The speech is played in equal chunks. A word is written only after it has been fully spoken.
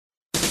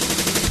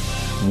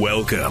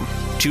Welcome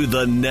to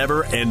the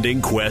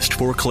never-ending quest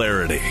for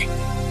clarity.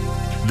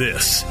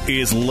 This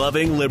is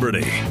Loving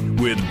Liberty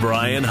with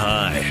Brian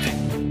Hyde.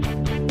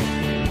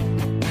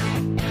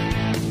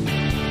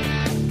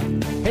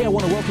 Hey, I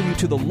want to welcome you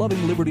to the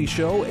Loving Liberty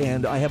Show,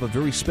 and I have a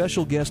very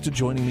special guest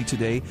joining me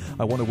today.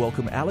 I want to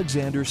welcome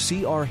Alexander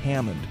C.R.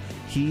 Hammond.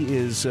 He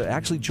is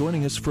actually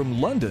joining us from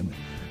London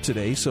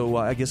today, so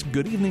I guess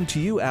good evening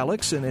to you,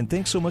 Alex, and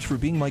thanks so much for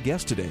being my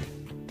guest today.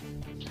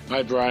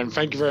 Hi, Brian.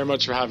 Thank you very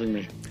much for having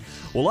me.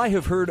 Well, I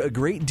have heard a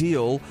great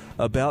deal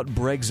about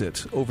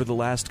Brexit over the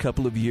last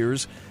couple of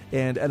years,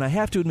 and I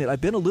have to admit,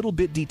 I've been a little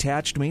bit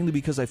detached, mainly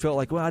because I felt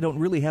like, well, I don't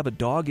really have a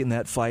dog in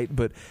that fight,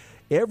 but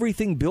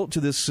everything built to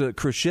this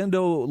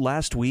crescendo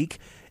last week,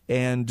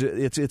 and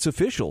it's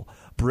official.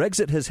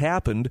 Brexit has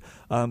happened,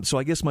 so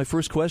I guess my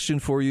first question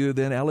for you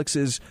then, Alex,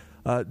 is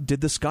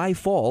did the sky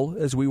fall,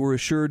 as we were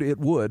assured it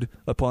would,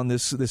 upon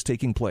this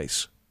taking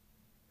place?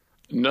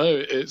 No,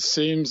 it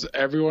seems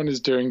everyone is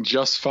doing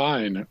just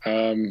fine.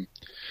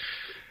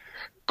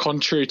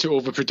 Contrary to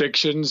all the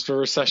predictions, the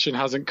recession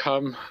hasn't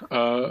come.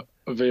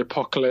 The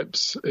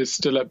apocalypse is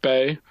still at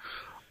bay.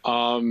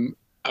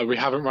 We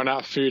haven't run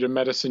out of food and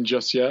medicine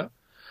just yet.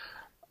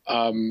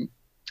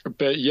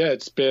 But yeah,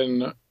 it's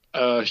been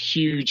a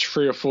huge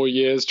 3 or 4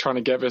 years trying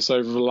to get this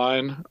over the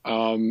line.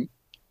 And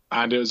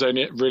it was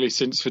only really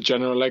since the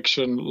general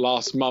election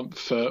last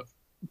month that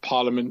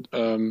Parliament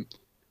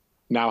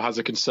now has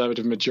a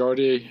Conservative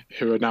majority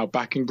who are now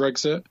backing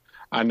Brexit.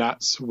 And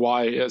that's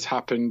why it has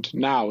happened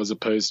now as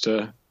opposed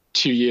to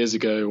 2 years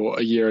ago or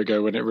a year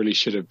ago when it really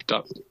should have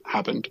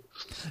happened.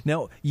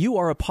 Now, you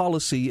are a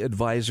policy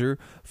advisor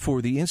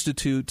for the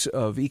Institute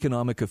of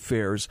Economic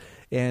Affairs,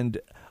 and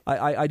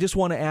I just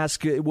want to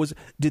ask,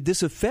 did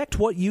this affect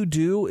what you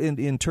do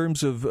in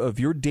terms of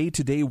your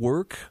day-to-day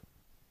work?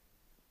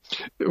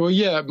 Well,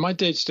 yeah, my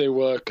day-to-day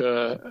work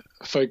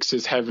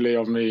focuses heavily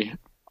on the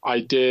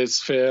ideas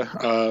sphere,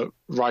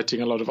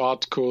 writing a lot of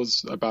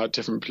articles about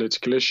different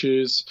political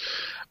issues.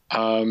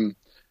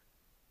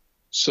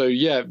 So,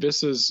 yeah,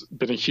 this has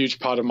been a huge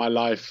part of my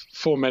life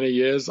for many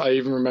years. I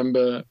even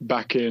remember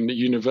back in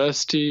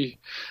university,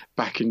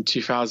 back in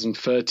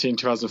 2013,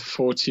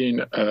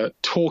 2014,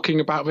 talking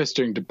about this,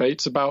 doing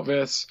debates about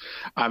this.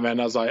 And then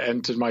as I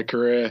entered my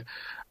career,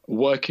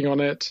 working on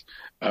it,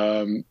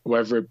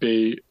 whether it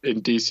be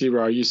in DC,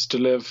 where I used to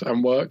live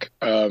and work,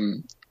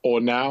 or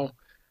now.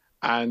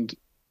 And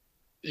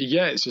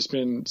yeah, it's just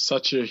been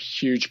such a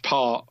huge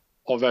part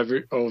of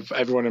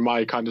everyone in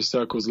my kind of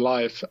circle's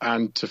life,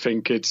 and to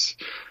think it's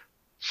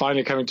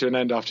finally coming to an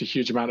end after a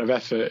huge amount of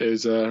effort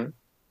is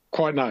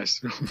quite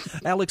nice.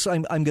 Alex,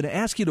 I'm going to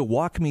ask you to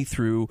walk me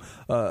through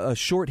a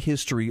short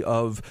history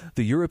of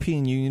the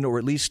European Union, or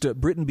at least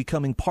Britain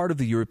becoming part of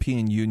the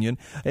European Union.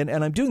 And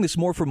I'm doing this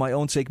more for my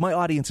own sake. My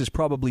audience is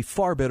probably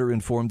far better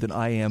informed than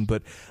I am,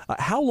 but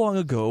how long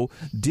ago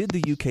did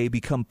the UK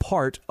become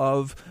part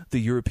of the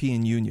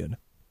European Union?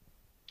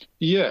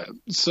 Yeah,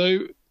 so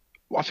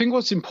I think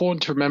what's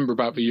important to remember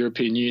about the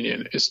European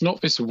Union, it's not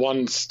this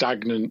one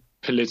stagnant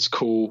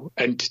political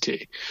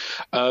entity.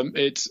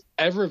 It's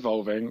ever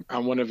evolving,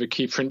 and one of the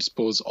key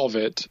principles of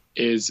it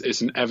is it's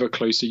an ever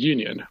closer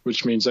union,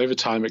 which means over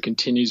time it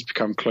continues to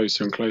become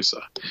closer and closer.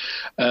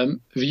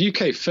 The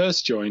UK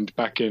first joined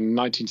back in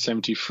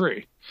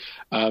 1973.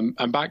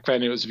 And back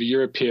then it was the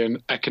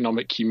European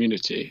Economic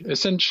Community,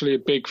 essentially a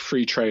big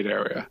free trade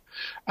area.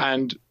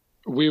 And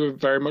we were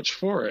very much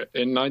for it.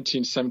 In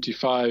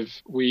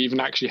 1975, we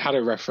even actually had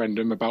a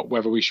referendum about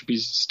whether we should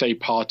stay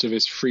part of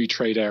this free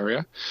trade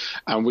area.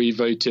 And we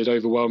voted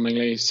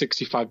overwhelmingly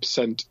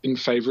 65% in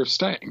favor of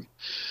staying.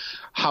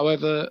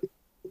 However,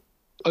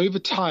 over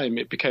time,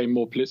 it became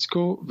more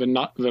political.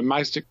 The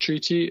Maastricht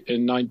Treaty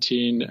in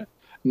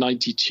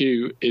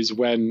 1992 is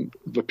when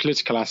the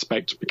political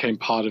aspect became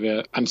part of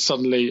it. And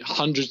suddenly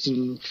hundreds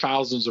and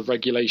thousands of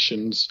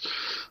regulations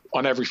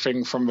on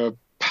everything from the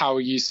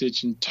power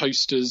usage in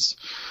toasters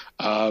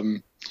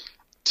to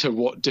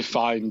what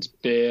defines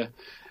beer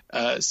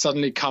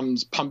suddenly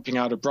comes pumping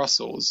out of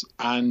Brussels.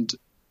 And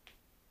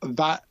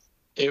that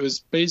it was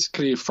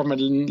basically from the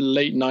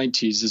late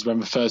 90s is when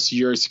the first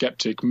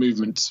Eurosceptic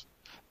movements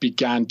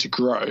began to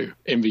grow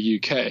in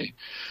the UK.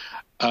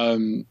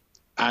 And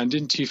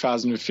in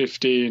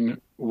 2015,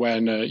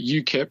 when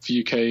UKIP,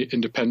 the UK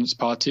Independence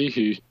Party,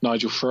 who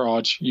Nigel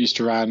Farage used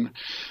to run,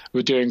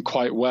 were doing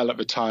quite well at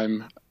the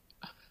time,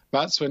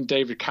 that's when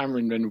David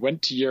Cameron then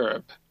went to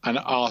Europe and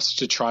asked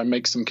to try and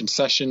make some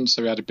concessions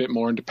so we had a bit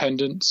more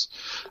independence.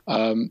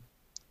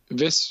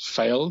 This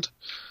failed,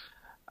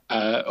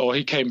 or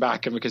he came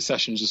back and the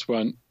concessions just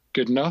weren't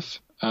good enough.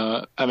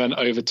 And then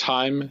over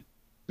time,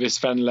 this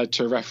then led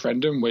to a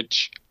referendum,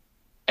 which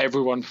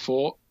everyone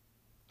thought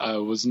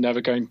was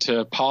never going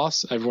to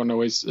pass. Everyone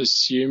always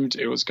assumed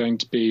it was going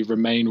to be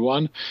Remain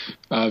one.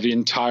 The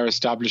entire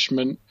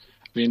establishment,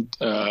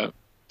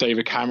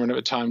 David Cameron at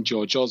the time,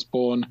 George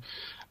Osborne,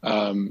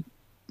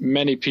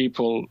 many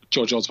people,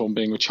 George Osborne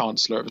being the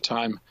Chancellor at the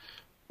time,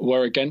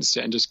 were against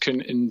it and just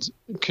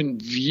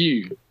couldn't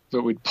view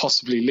that we'd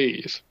possibly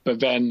leave. But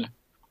then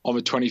on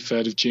the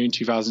 23rd of June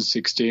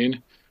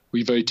 2016,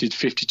 we voted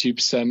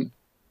 52%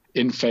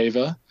 in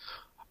favour.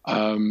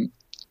 And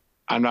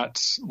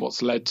that's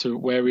what's led to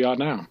where we are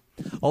now.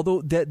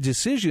 Although that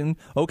decision,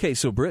 okay,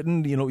 so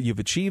Britain, you've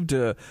achieved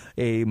a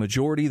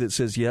majority that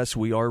says, yes,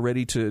 we are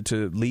ready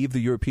to leave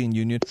the European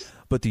Union,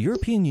 but the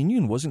European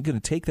Union wasn't going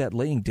to take that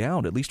laying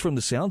down, at least from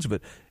the sounds of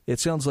it. It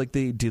sounds like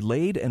they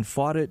delayed and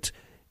fought it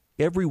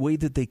every way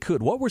that they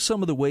could. What were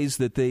some of the ways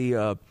that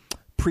they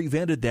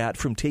prevented that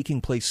from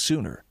taking place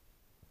sooner?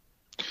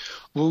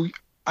 Well,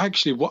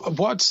 actually, what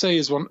I'd say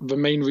is the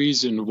main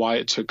reason why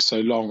it took so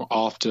long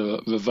after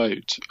the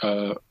vote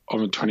on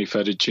the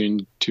 23rd of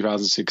June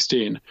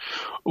 2016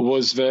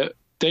 was that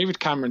David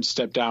Cameron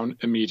stepped down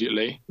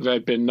immediately. There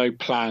had been no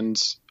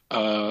plans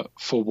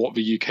for what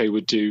the UK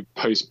would do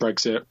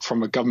post-Brexit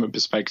from a government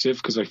perspective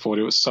because they thought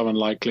it was so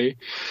unlikely.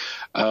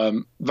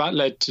 That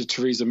led to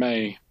Theresa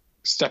May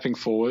stepping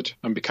forward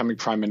and becoming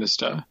Prime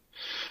Minister.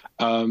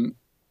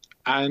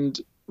 And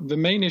the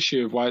main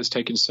issue of why it's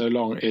taken so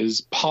long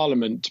is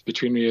Parliament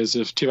between the years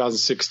of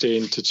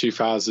 2016 to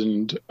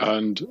 2000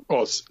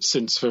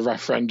 since the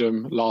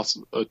referendum last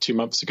 2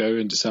 months ago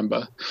in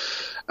December,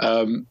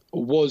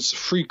 was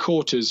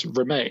 3/4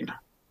 Remain.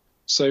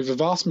 So the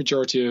vast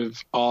majority of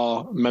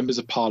our members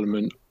of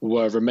Parliament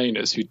were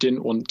Remainers who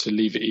didn't want to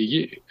leave the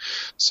EU.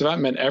 So that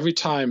meant every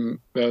time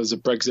there was a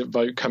Brexit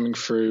vote coming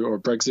through or a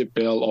Brexit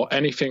bill or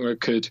anything that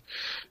could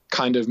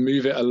kind of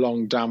move it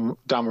along down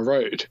the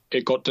road,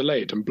 it got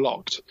delayed and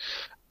blocked.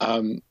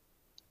 And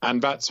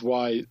that's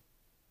why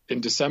in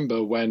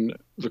December, when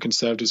the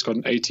Conservatives got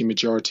an 80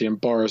 majority and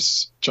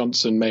Boris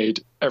Johnson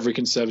made every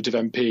Conservative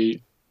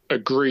MP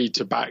agree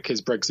to back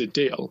his Brexit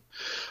deal,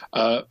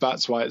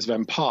 that's why it's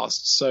then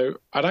passed. So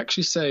I'd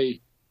actually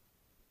say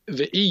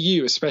the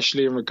EU,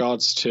 especially in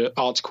regards to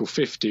Article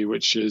 50,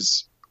 which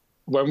is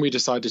when we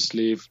decided to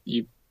leave,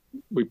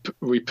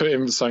 we put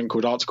in something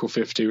called Article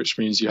 50, which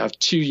means you have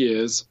 2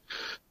 years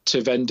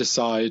to then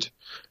decide,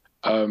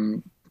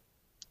 we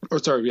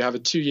have a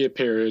 2-year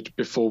period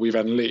before we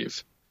then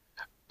leave.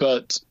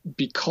 But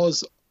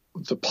because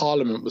the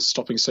Parliament was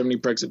stopping so many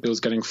Brexit bills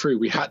getting through,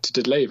 we had to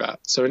delay that.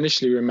 So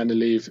initially we were meant to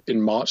leave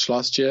in March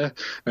last year,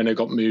 then it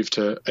got moved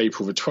to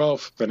April the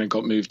 12th, then it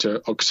got moved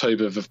to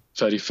October the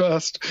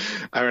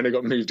 31st, and then it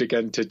got moved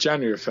again to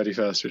January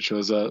 31st, which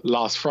was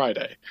last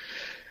Friday.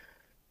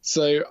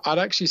 So I'd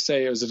actually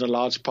say it was in a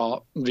large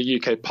part the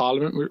UK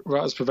Parliament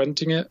that was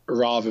preventing it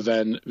rather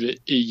than the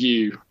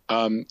EU.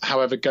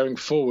 However, going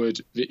forward,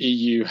 the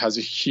EU has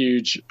a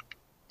huge,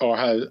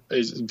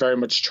 is very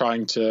much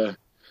trying to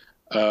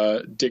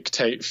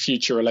dictate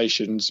future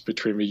relations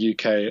between the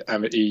UK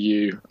and the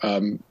EU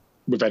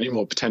with any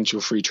more potential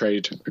free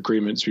trade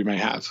agreements we may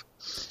have.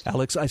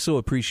 Alex, I so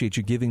appreciate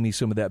you giving me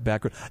some of that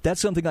background.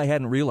 That's something I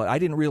hadn't realized. I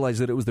didn't realize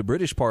that it was the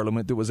British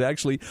Parliament that was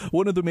actually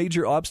one of the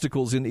major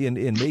obstacles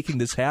in making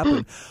this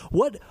happen.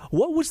 What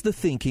was the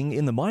thinking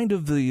in the mind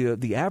of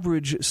the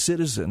average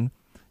citizen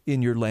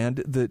in your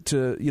land that,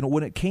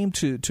 when it came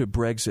to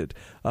Brexit?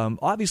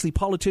 Obviously,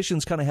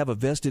 politicians kind of have a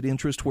vested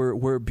interest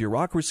where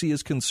bureaucracy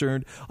is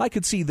concerned. I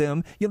could see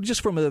them,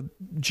 just from a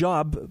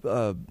job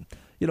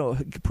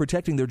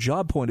protecting their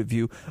job point of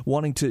view,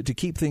 wanting to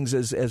keep things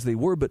as they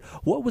were. But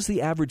what was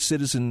the average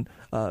citizen,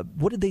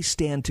 what did they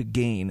stand to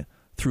gain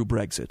through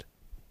Brexit?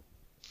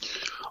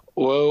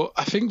 Well,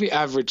 I think the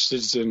average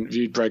citizen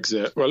viewed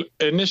Brexit, well,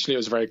 initially it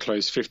was very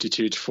close,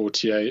 52 to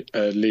 48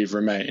 leave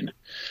Remain.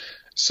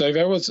 So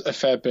there was a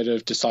fair bit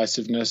of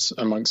decisiveness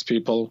amongst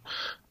people.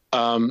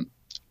 But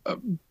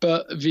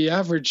the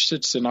average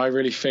citizen, I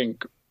really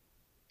think,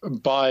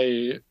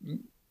 by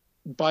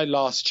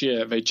last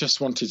year, they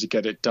just wanted to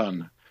get it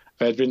done.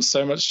 There had been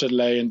so much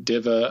delay and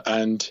dither,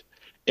 and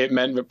it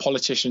meant that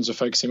politicians were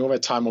focusing all their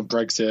time on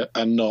Brexit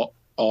and not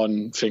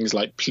on things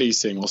like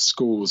policing or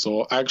schools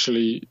or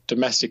actually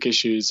domestic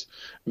issues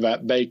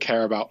that they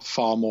care about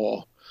far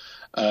more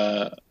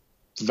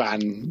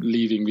than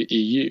leaving the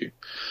EU.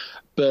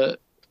 But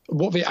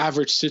what the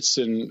average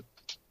citizen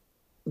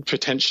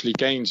potentially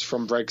gains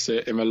from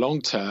Brexit in the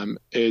long term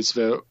is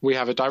that we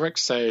have a direct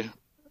say.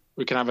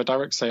 We can have a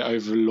direct say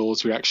over the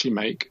laws we actually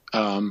make.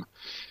 In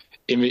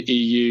the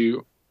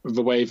EU,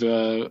 the way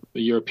the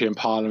European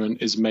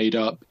Parliament is made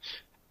up,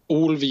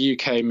 all of the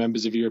UK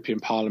members of the European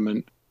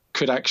Parliament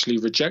could actually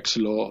reject a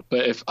law,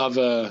 but if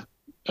other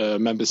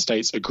member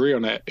states agree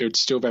on it, it would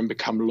still then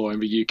become law in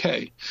the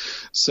UK.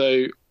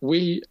 So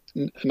we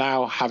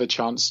now have a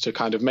chance to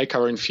kind of make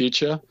our own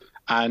future.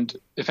 And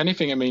if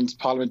anything, it means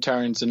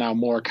parliamentarians are now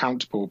more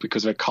accountable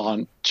because they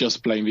can't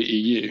just blame the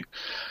EU.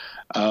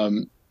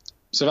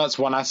 So that's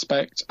one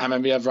aspect. And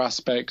then the other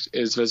aspect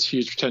is there's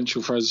huge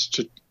potential for us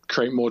to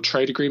create more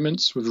trade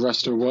agreements with the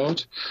rest of the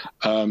world,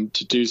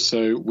 to do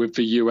so with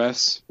the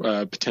US,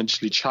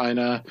 potentially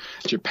China,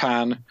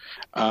 Japan,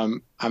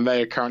 and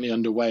they are currently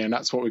underway, and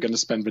that's what we're going to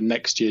spend the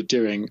next year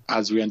doing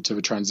as we enter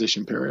the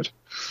transition period.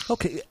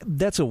 Okay,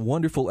 that's a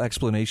wonderful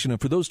explanation.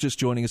 And for those just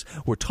joining us,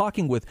 we're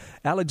talking with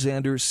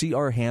Alexander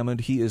C.R.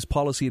 Hammond. He is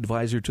Policy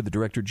Advisor to the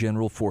Director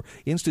General for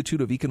Institute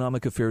of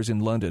Economic Affairs in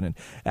London. And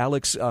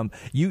Alex,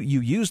 you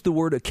used the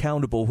word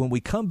accountable. When we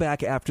come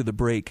back after the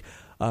break,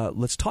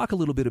 let's talk a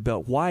little bit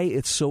about why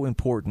it's so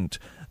important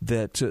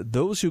that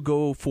those who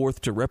go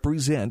forth to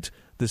represent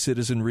the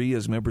citizenry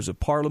as members of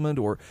Parliament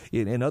or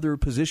in other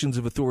positions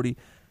of authority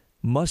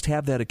must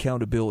have that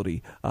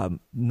accountability.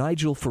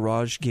 Nigel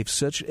Farage gave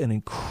such an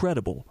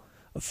incredible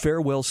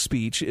farewell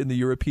speech in the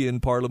European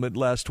Parliament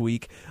last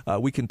week.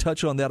 We can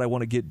touch on that. I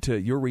want to get to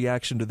your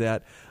reaction to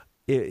that.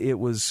 It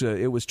was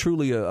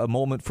truly a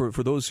moment for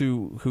those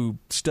who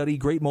study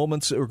great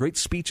moments or great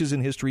speeches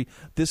in history.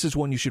 This is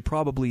one you should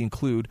probably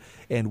include.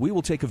 And we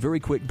will take a very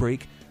quick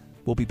break.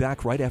 We'll be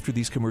back right after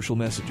these commercial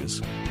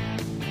messages.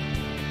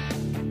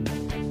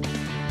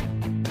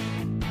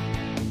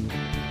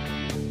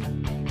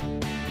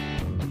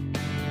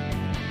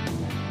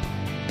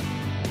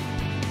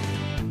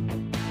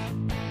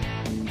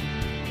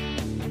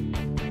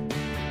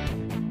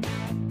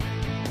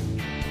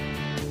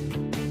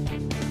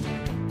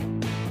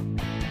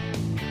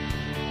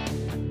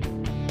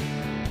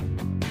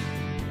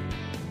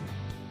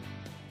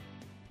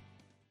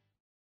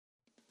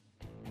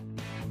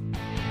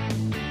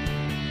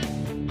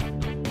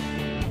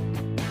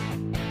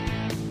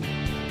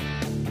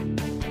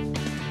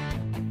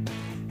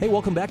 Hey,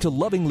 welcome back to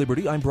Loving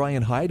Liberty. I'm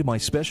Brian Hyde. My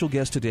special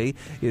guest today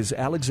is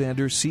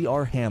Alexander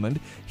C.R. Hammond.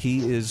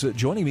 He is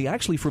joining me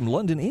actually from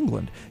London,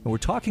 England, and we're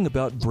talking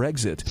about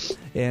Brexit.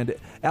 And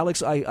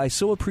Alex, I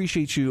so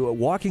appreciate you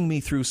walking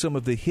me through some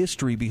of the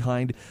history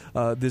behind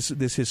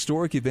this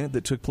historic event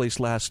that took place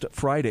last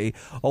Friday.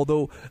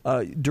 Although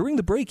during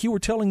the break, you were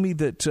telling me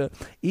that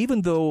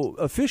even though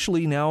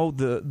officially now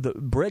the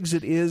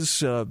Brexit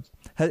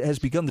has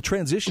begun, the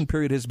transition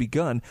period has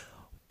begun,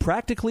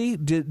 practically,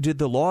 did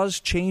the laws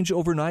change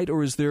overnight,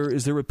 or is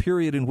there a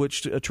period in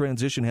which a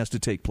transition has to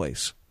take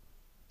place?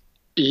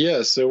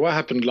 Yeah, so what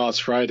happened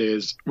last Friday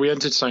is we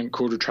entered something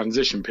called a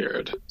transition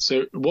period.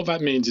 So what that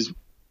means is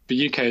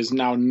the UK is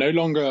now no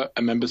longer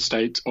a member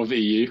state of the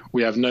EU.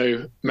 We have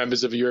no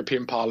members of the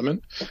European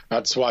Parliament.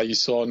 That's why you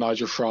saw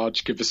Nigel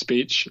Farage give a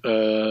speech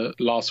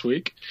last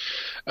week.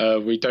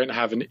 We don't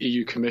have an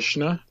EU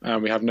commissioner,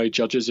 and we have no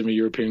judges in the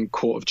European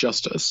Court of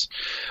Justice.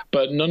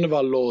 But none of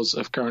our laws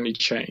have currently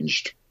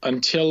changed.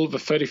 Until the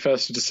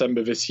 31st of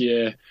December this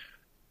year,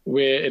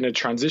 we're in a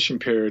transition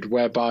period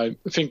whereby,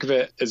 think of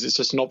it as it's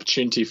just an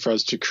opportunity for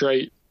us to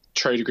create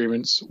trade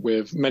agreements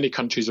with many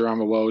countries around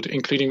the world,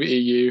 including the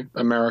EU,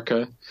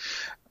 America,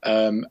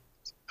 and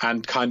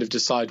kind of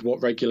decide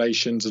what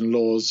regulations and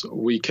laws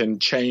we can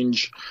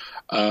change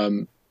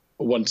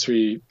once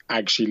we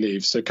actually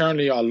leave. So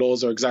currently our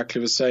laws are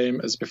exactly the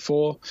same as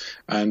before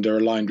and are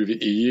aligned with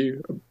the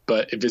EU,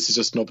 but this is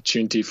just an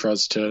opportunity for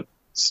us to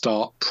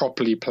start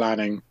properly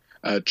planning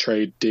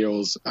trade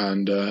deals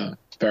and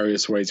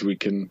various ways we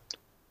can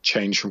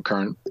change from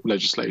current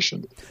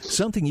legislation.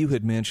 Something you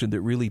had mentioned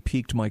that really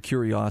piqued my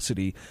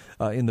curiosity.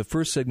 In the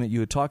first segment, you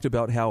had talked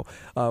about how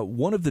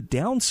one of the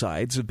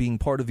downsides of being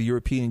part of the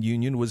European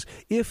Union was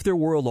if there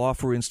were a law,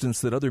 for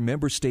instance, that other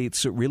member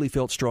states really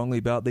felt strongly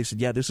about, they said,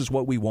 yeah, this is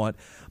what we want,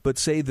 but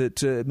say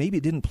that maybe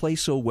it didn't play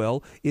so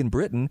well in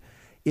Britain.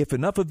 If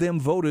enough of them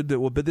voted that,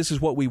 well, but this is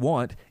what we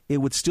want, it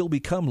would still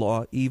become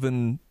law,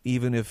 even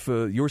if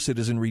your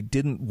citizenry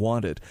didn't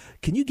want it.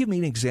 Can you give me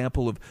an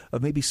example of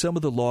maybe some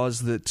of the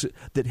laws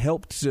that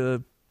helped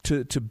to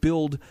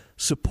build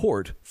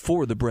support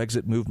for the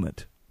Brexit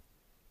movement?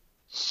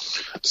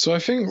 So I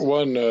think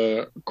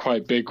one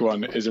quite big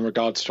one is in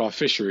regards to our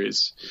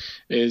fisheries,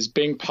 is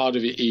being part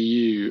of the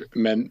EU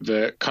meant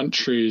that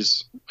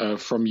countries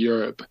from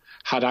Europe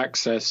had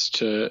access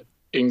to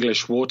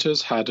English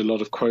waters, had a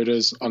lot of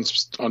quotas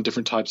on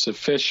different types of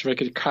fish they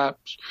could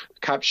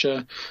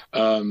capture.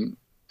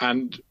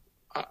 And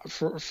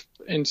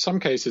in some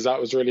cases, that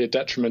was really a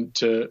detriment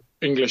to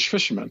English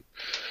fishermen.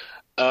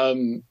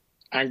 And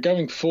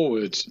going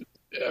forward,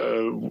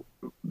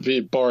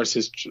 Boris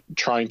is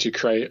trying to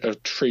create a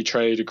free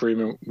trade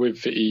agreement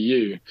with the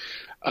EU.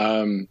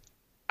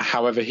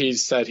 However,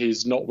 he's said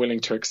he's not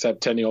willing to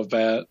accept any of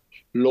their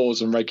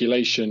laws and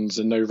regulations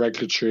and no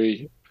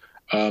regulatory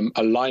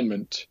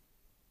alignment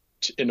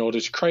in order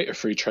to create a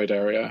free trade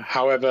area.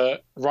 However,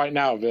 right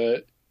now,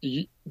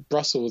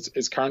 Brussels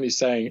is currently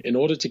saying in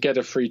order to get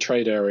a free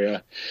trade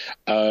area,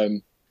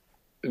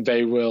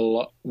 they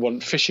will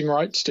want fishing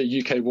rights to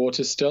UK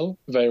waters still.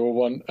 They will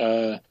want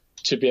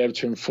to be able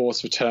to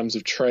enforce the terms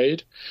of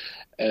trade.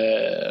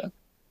 And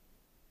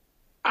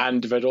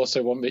they'd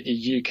also want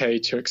the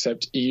UK to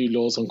accept EU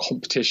laws on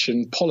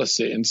competition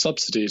policy and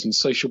subsidies and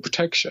social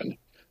protection.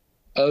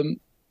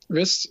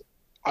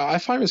 I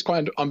find this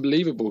quite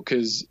unbelievable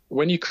because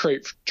when you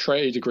create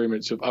trade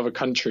agreements with other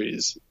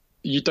countries,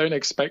 you don't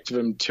expect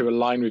them to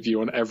align with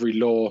you on every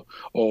law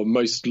or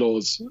most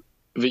laws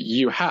that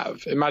you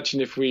have.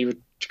 Imagine if we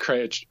would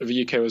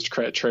the UK was to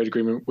create a trade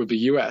agreement with the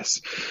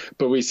US,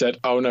 but we said,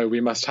 oh no,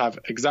 we must have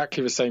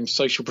exactly the same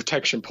social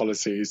protection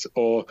policies,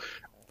 or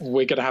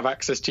we're going to have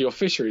access to your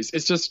fisheries.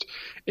 That's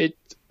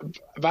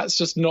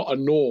just not a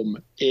norm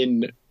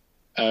in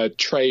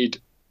trade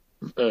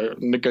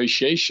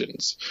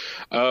negotiations.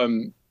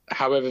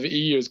 However, the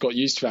EU has got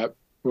used to that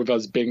with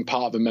us being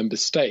part of a member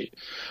state.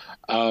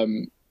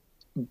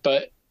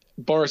 But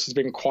Boris has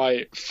been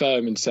quite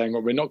firm in saying,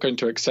 well, we're not going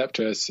to accept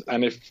this.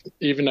 And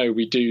even though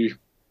we do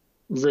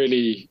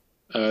really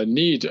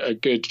need a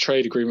good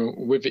trade agreement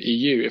with the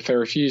EU, if they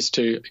refuse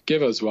to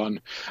give us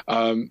one,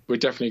 we're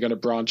definitely going to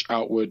branch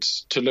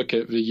outwards to look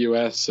at the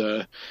US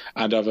and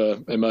other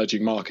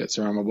emerging markets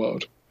around the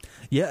world.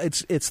 Yeah,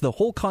 it's the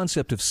whole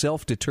concept of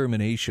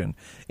self-determination,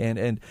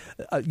 and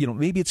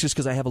maybe it's just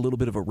because I have a little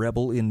bit of a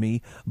rebel in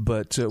me,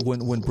 but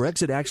when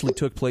Brexit actually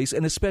took place,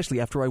 and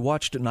especially after I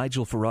watched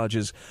Nigel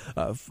Farage's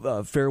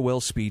farewell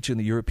speech in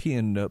the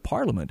European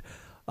Parliament,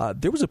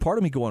 there was a part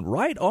of me going,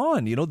 right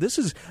on, this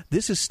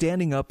is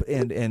standing up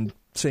and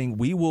saying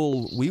we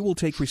will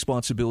take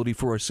responsibility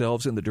for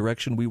ourselves and the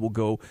direction we will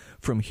go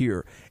from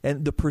here.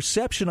 And the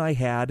perception I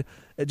had,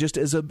 just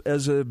as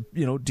a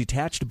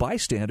detached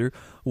bystander,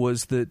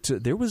 was that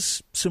there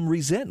was some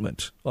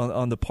resentment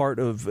on the part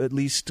of at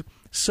least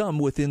some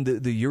within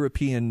the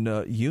European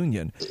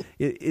Union.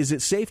 Is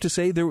it safe to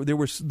say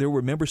there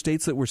were member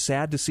states that were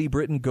sad to see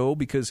Britain go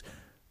because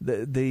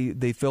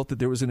they felt that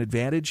there was an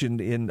advantage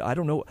in I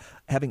don't know,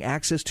 having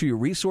access to your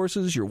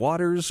resources, your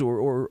waters,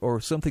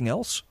 or something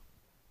else?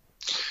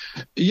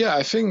 Yeah,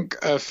 I think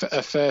a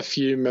fair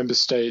few member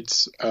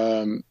states,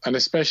 and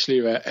especially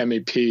their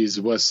MEPs,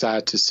 were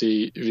sad to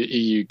see the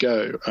EU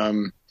go.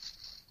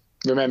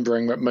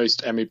 Remembering that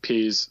most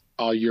MEPs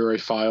are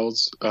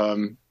Europhiles.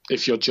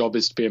 If your job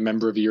is to be a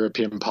member of the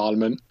European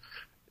Parliament,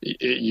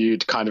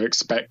 you'd kind of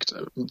expect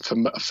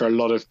for a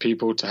lot of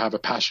people to have a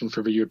passion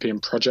for the European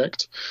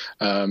project.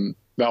 That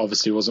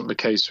obviously wasn't the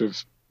case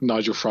with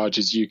Nigel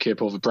Farage's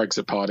UKIP or the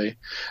Brexit Party,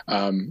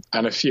 and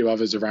a few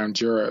others around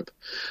Europe.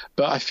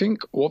 But I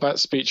think what that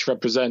speech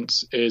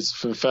represents is,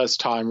 for the first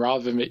time,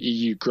 rather than the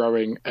EU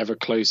growing ever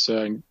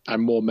closer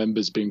and more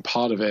members being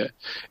part of it,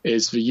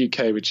 is the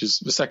UK, which is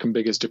the second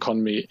biggest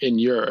economy in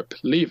Europe,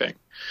 leaving.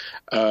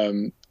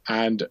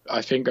 And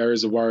I think there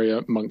is a worry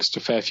amongst a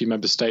fair few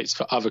member states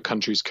that other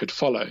countries could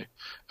follow.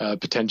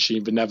 Potentially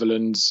the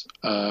Netherlands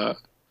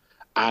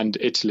and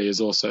Italy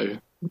is also,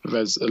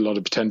 there's a lot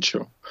of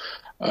potential.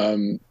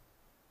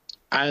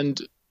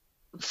 And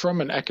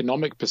from an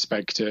economic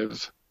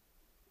perspective,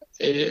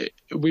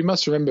 we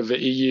must remember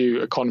the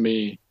EU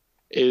economy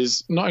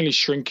is not only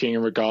shrinking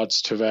in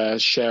regards to their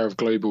share of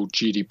global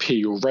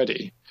GDP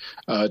already.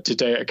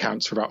 Today it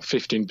accounts for about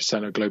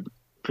 15% of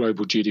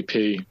global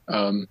GDP.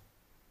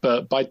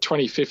 But by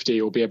 2050,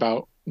 it will be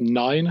about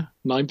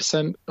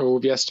 9% are all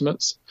the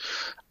estimates.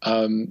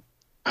 And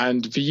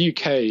the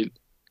UK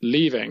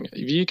leaving,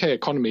 the UK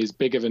economy is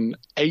bigger than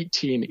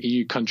 18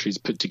 EU countries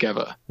put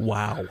together.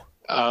 Wow.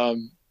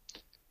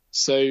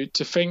 So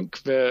to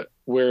think that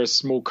we're a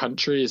small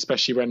country,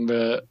 especially when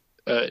the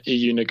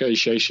EU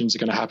negotiations are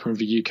going to happen with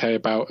the UK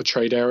about a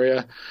trade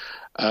area,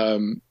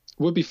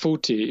 would be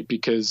faulty,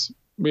 because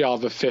we are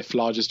the fifth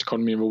largest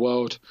economy in the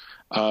world.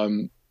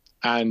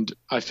 And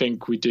I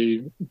think we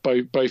do,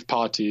 both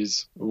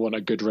parties want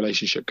a good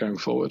relationship going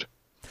forward.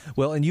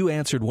 Well, and you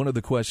answered one of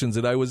the questions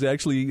that I was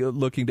actually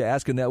looking to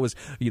ask, and that was,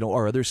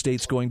 are other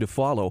states going to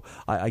follow?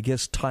 I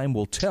guess time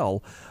will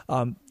tell.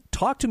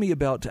 Talk to me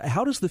about,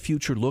 how does the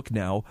future look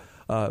now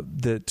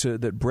that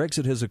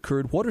Brexit has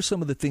occurred? What are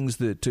some of the things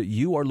that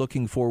you are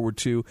looking forward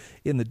to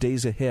in the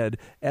days ahead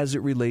as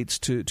it relates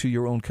to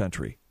your own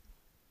country?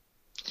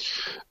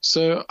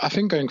 So I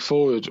think going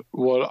forward,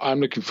 what I'm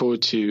looking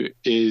forward to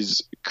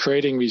is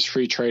creating these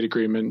free trade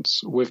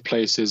agreements with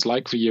places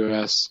like the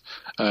US,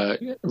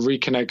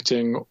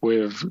 reconnecting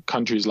with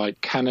countries like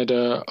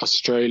Canada,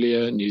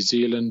 Australia, New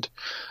Zealand.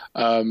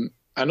 And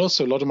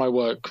also a lot of my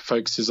work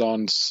focuses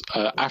on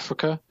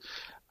Africa.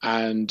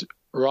 And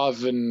rather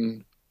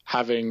than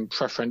having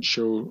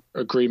preferential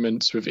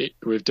agreements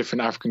with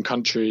different African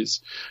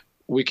countries,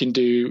 we can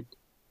do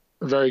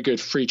very good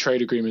free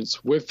trade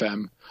agreements with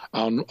them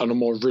on a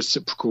more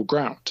reciprocal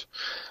ground.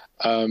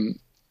 And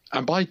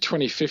by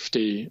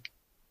 2050,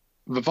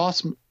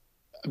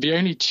 the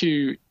only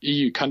two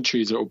EU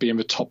countries that will be in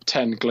the top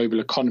 10 global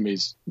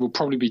economies will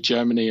probably be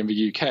Germany and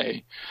the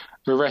UK.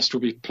 The rest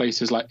will be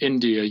places like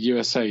India,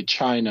 USA,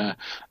 China,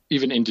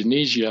 even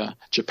Indonesia,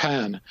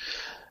 Japan.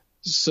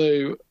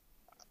 So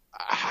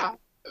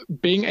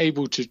being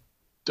able to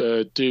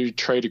do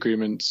trade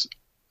agreements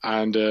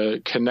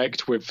and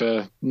connect with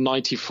the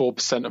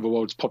 94% of the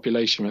world's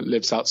population that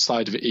lives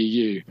outside of the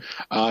EU,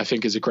 I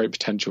think is a great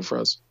potential for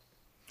us.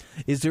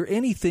 Is there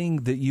anything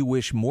that you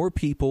wish more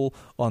people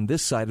on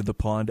this side of the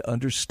pond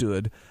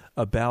understood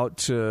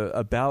about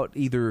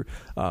either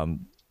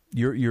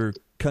your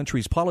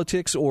country's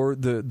politics or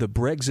the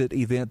Brexit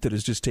event that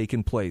has just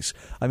taken place?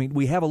 I mean,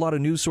 we have a lot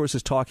of news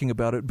sources talking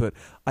about it, but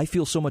I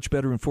feel so much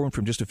better informed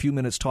from just a few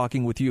minutes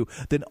talking with you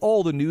than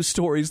all the news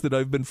stories that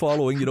I've been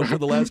following, for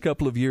the last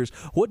couple of years.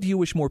 What do you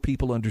wish more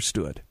people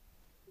understood?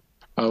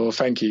 Oh, well,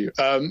 thank you.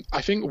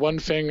 I think one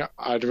thing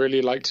I'd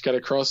really like to get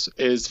across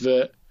is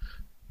that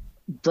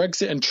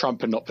Brexit and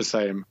Trump are not the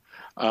same.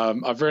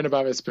 I've written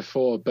about this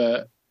before,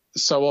 but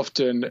so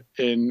often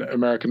in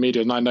American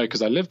media, and I know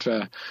because I lived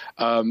there,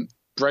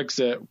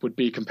 Brexit would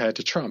be compared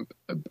to Trump.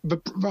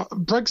 But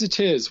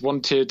Brexiteers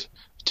wanted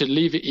to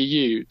leave the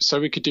EU so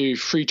we could do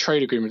free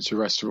trade agreements with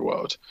the rest of the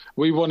world.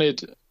 We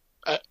wanted,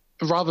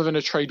 rather than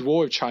a trade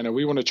war with China,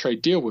 we want a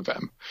trade deal with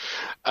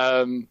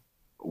them.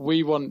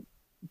 We want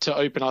to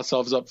open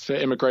ourselves up for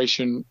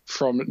immigration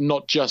from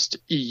not just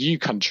EU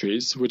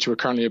countries, which we're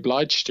currently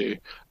obliged to,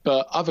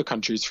 but other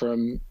countries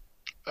from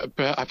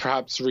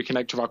perhaps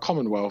reconnect with our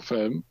Commonwealth.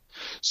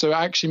 So it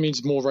actually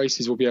means more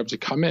races will be able to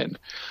come in.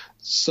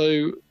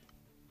 So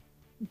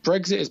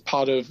Brexit is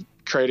part of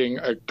creating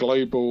a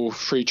global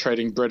free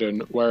trading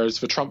Britain, whereas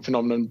the Trump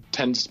phenomenon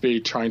tends to be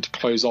trying to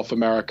close off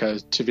America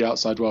to the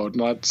outside world.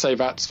 And I'd say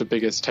that's the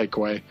biggest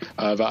takeaway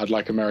that I'd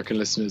like American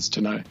listeners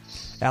to know.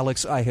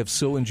 Alex, I have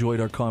so enjoyed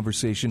our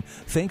conversation.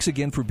 Thanks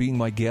again for being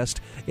my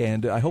guest,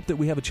 and I hope that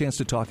we have a chance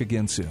to talk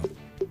again soon.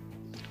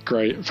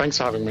 Great. Thanks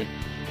for having me.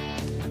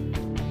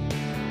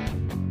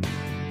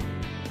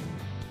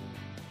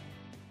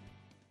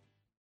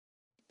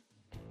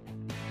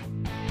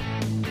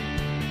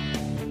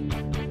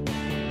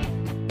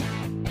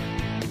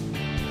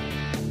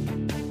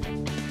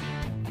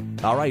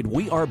 All right,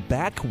 we are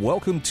back.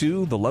 Welcome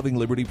to the Loving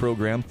Liberty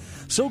program.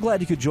 So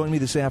glad you could join me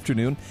this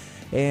afternoon,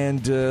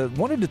 and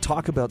wanted to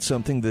talk about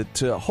something that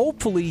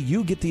hopefully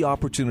you get the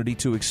opportunity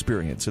to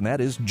experience, and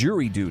that is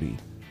jury duty.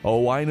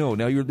 Oh, I know.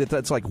 Now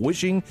that's like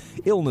wishing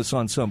illness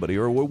on somebody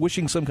or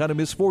wishing some kind of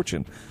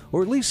misfortune,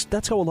 or at least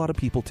that's how a lot of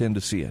people tend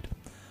to see it.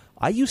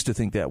 I used to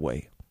think that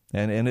way,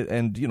 and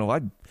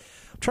I'm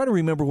trying to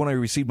remember when I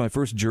received my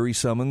first jury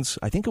summons.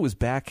 I think it was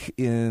back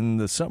in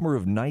the summer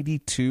of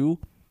 '92.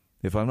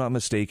 If I'm not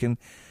mistaken,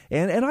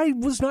 and I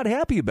was not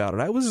happy about it.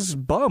 I was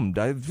bummed.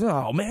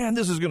 Oh man,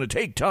 this is going to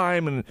take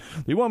time, and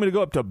they want me to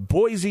go up to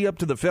Boise, up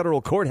to the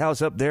federal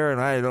courthouse up there,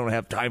 and I don't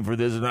have time for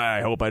this, and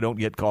I hope I don't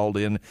get called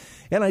in.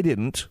 And I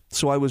didn't,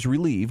 so I was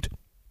relieved.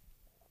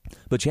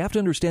 But you have to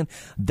understand,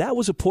 that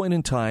was a point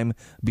in time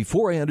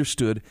before I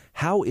understood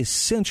how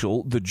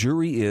essential the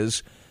jury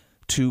is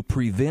to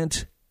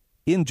prevent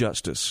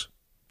injustice.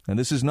 And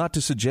this is not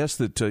to suggest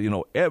that,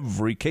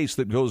 every case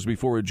that goes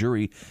before a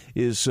jury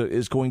is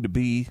going to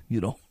be,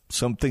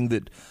 something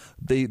that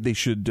they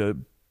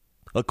should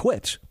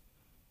acquit.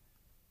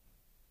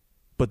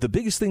 But the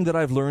biggest thing that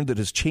I've learned that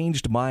has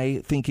changed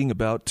my thinking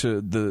about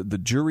the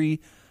jury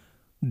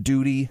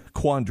duty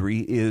quandary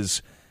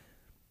is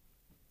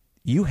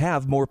you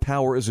have more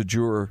power as a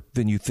juror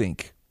than you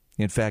think.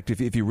 In fact,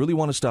 if you really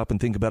want to stop and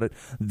think about it,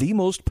 the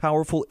most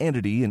powerful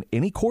entity in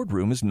any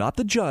courtroom is not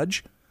the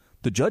judge.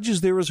 The judge is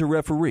there as a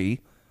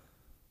referee,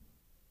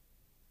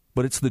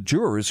 but it's the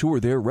jurors who are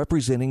there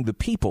representing the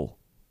people.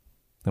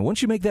 And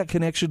once you make that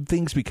connection,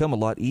 things become a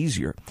lot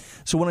easier.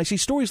 So when I see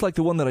stories like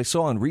the one that I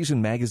saw in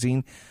Reason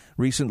magazine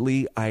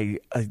recently,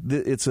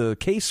 it's a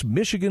case,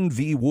 Michigan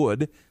v.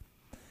 Wood,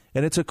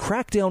 and it's a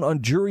crackdown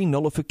on jury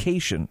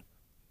nullification.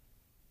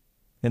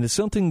 And it's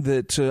something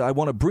that I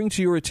want to bring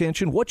to your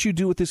attention. What you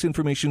do with this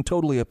information,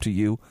 totally up to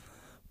you.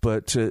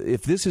 But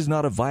if this is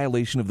not a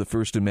violation of the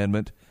First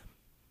Amendment,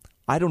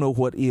 I don't know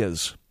what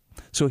is.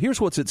 So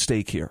here's what's at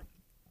stake here.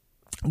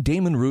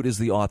 Damon Root is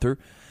the author,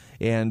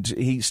 and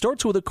he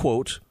starts with a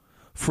quote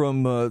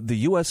from the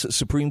U.S.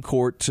 Supreme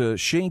Court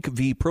Schenck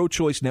v.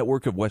 Pro-Choice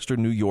Network of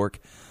Western New York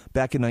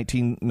back in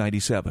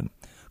 1997.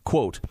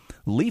 Quote,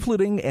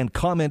 leafleting and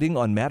commenting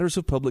on matters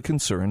of public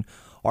concern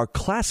are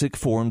classic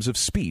forms of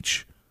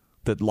speech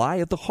that lie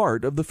at the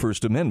heart of the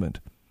First Amendment.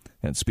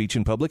 And speech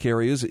in public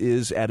areas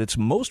is at its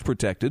most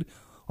protected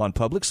on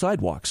public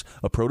sidewalks,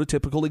 a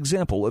prototypical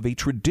example of a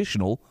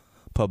traditional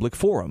public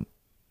forum.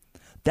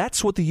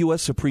 That's what the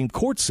U.S. Supreme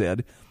Court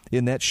said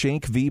in that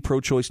Schenck v.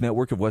 Pro-Choice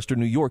Network of Western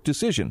New York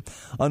decision.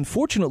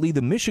 Unfortunately,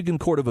 the Michigan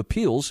Court of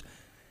Appeals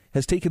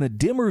has taken a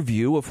dimmer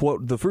view of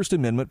what the First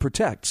Amendment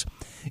protects.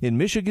 In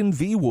Michigan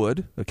v.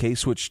 Wood, a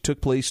case which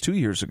took place 2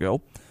 years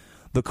ago,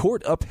 the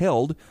court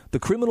upheld the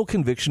criminal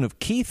conviction of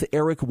Keith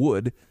Eric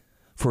Wood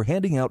for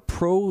handing out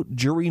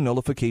pro-jury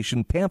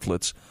nullification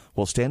pamphlets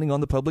while standing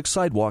on the public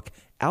sidewalk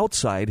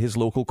outside his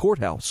local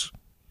courthouse.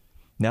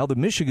 Now the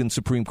Michigan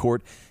Supreme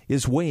Court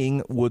is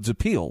weighing Wood's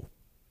appeal.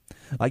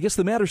 I guess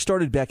the matter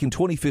started back in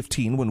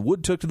 2015 when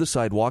Wood took to the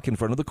sidewalk in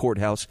front of the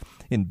courthouse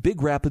in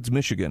Big Rapids,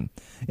 Michigan,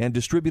 and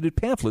distributed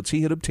pamphlets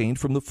he had obtained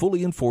from the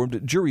Fully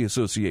Informed Jury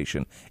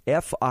Association,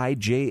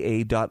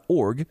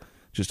 FIJA.org,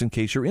 just in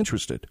case you're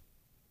interested.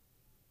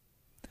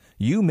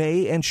 You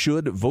may and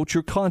should vote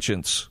your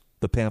conscience,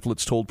 the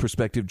pamphlets told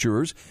prospective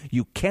jurors.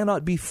 You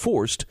cannot be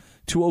forced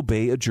to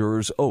obey a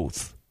juror's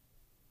oath.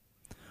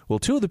 Well,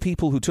 two of the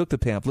people who took the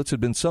pamphlets had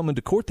been summoned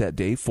to court that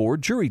day for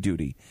jury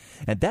duty,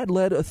 and that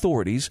led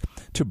authorities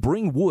to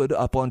bring Wood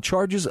up on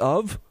charges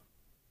of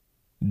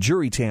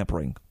jury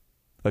tampering,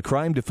 a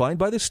crime defined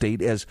by the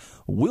state as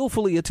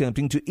willfully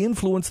attempting to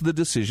influence the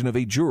decision of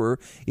a juror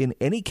in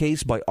any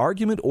case by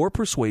argument or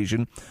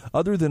persuasion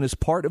other than as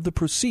part of the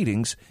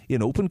proceedings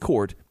in open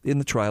court in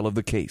the trial of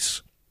the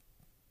case.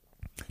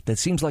 That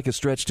seems like a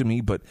stretch to me,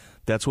 but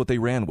that's what they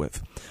ran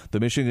with.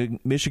 The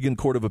Michigan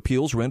Court of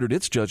Appeals rendered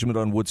its judgment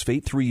on Wood's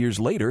fate 3 years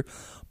later,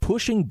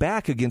 pushing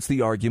back against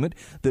the argument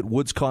that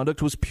Wood's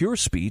conduct was pure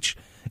speech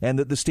and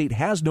that the state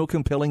has no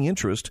compelling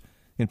interest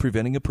in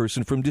preventing a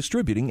person from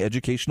distributing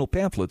educational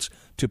pamphlets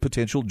to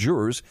potential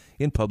jurors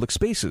in public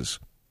spaces.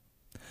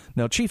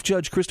 Now, Chief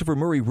Judge Christopher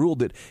Murray ruled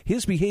that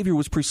his behavior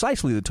was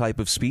precisely the type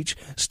of speech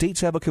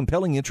states have a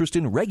compelling interest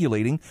in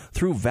regulating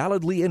through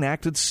validly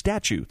enacted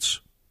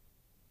statutes.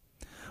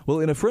 Well,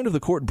 in a friend of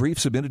the court brief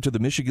submitted to the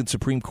Michigan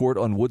Supreme Court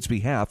on Wood's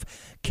behalf,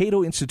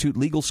 Cato Institute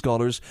legal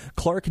scholars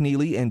Clark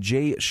Neely and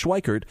Jay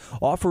Schweikert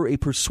offer a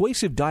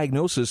persuasive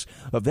diagnosis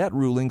of that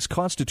ruling's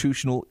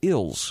constitutional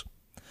ills.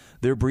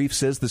 Their brief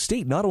says the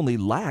state not only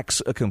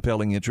lacks a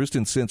compelling interest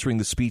in censoring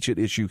the speech at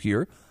issue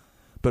here,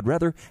 but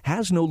rather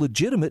has no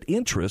legitimate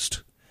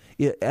interest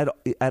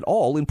at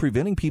all in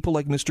preventing people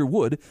like Mr.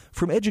 Wood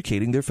from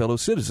educating their fellow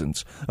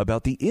citizens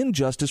about the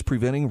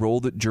injustice-preventing role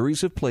that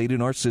juries have played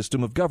in our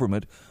system of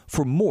government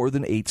for more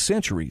than 8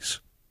 centuries.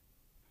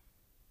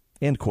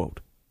 End quote.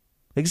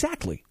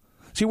 Exactly.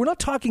 See, we're not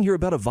talking here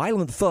about a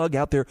violent thug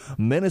out there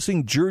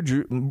menacing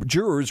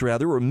jurors,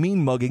 or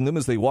mean-mugging them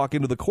as they walk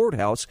into the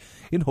courthouse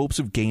in hopes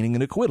of gaining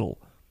an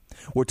acquittal.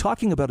 We're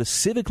talking about a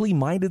civically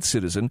minded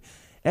citizen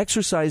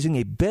exercising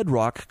a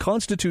bedrock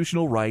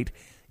constitutional right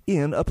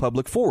in a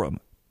public forum.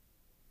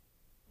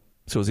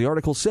 So as the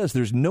article says,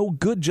 there's no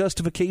good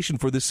justification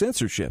for this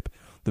censorship.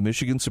 The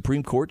Michigan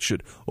Supreme Court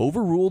should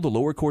overrule the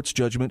lower court's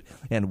judgment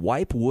and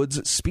wipe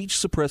Wood's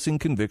speech-suppressing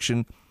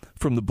conviction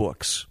from the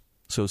books.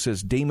 So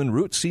says Damon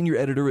Root, senior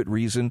editor at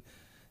Reason,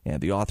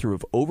 and the author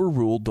of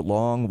Overruled, the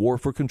Long War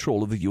for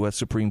Control of the U.S.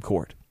 Supreme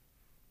Court.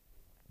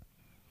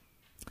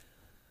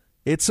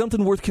 It's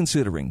something worth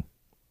considering,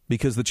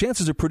 because the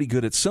chances are pretty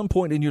good at some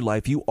point in your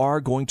life you are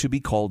going to be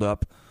called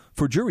up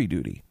for jury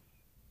duty.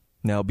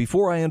 Now,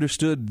 before I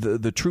understood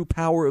the true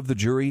power of the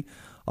jury,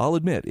 I'll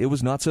admit it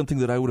was not something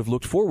that I would have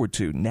looked forward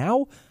to.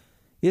 Now,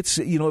 it's,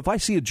 if I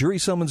see a jury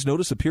summons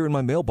notice appear in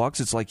my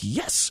mailbox, it's like,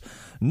 yes,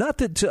 not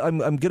that I'm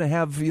going to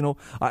have,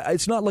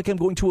 it's not like I'm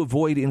going to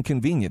avoid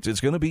inconvenience.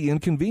 It's going to be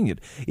inconvenient.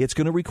 It's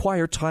going to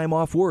require time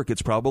off work.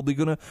 It's probably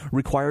going to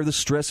require the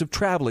stress of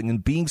traveling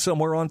and being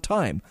somewhere on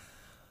time.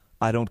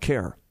 I don't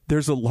care.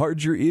 There's a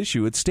larger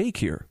issue at stake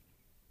here.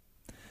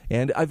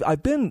 And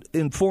I've been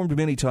informed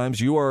many times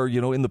you are,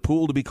 in the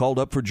pool to be called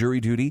up for jury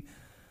duty.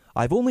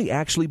 I've only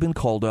actually been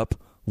called up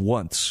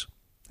once.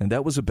 And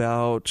that was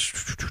about,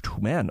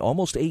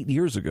 almost 8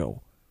 years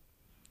ago.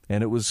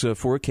 And it was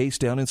for a case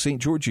down in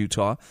St. George,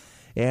 Utah.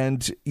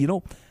 And,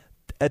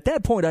 at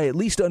that point, I at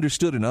least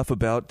understood enough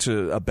about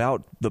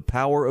the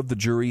power of the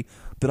jury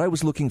that I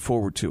was looking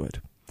forward to it.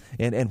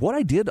 And what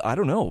I did, I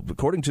don't know.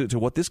 According to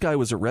what this guy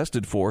was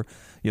arrested for,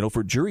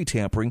 for jury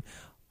tampering,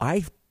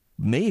 I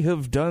may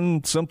have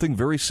done something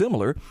very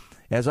similar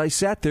as I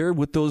sat there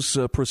with those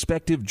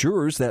prospective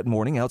jurors that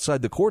morning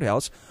outside the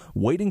courthouse,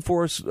 waiting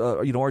for us,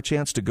 our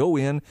chance to go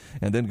in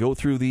and then go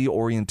through the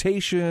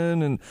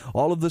orientation and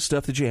all of the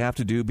stuff that you have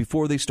to do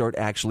before they start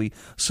actually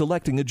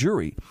selecting a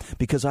jury.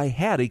 Because I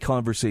had a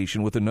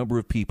conversation with a number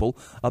of people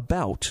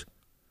about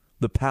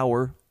the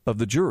power of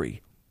the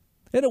jury.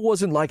 And it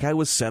wasn't like I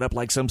was set up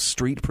like some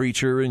street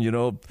preacher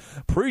and,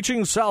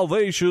 preaching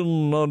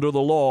salvation under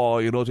the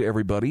law, to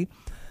everybody.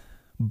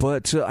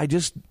 But I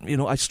just,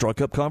 I struck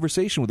up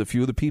conversation with a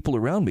few of the people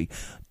around me,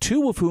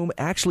 2 of whom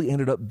actually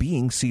ended up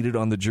being seated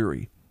on the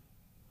jury.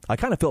 I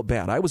kind of felt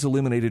bad. I was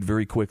eliminated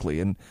very quickly,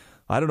 and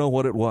I don't know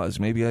what it was.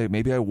 Maybe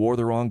I wore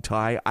the wrong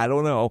tie. I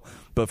don't know.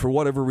 But for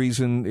whatever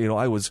reason,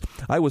 I was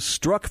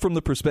struck from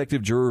the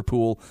prospective juror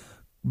pool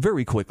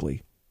very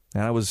quickly.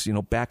 And I was,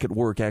 back at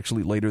work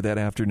actually later that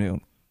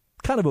afternoon.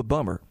 Kind of a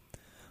bummer.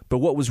 But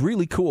what was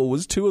really cool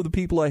was 2 of the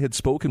people I had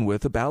spoken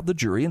with about the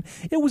jury, and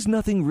it was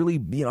nothing really,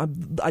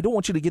 I don't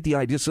want you to get the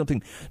idea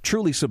something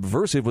truly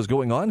subversive was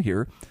going on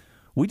here.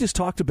 We just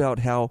talked about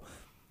how,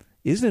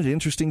 isn't it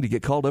interesting to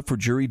get called up for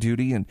jury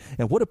duty, and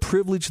what a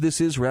privilege this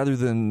is rather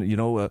than,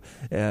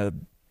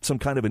 some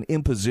kind of an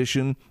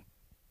imposition.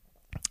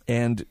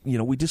 And,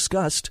 we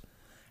discussed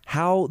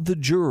how the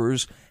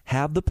jurors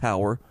have the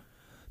power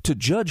to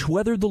judge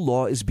whether the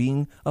law is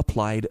being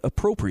applied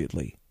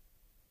appropriately.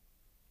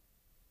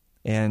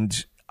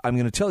 And I'm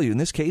going to tell you, in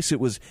this case, it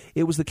was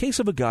the case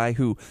of a guy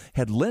who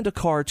had lent a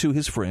car to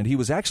his friend. He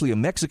was actually a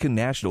Mexican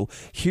national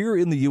here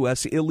in the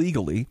U.S.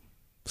 illegally.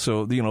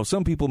 So,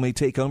 some people may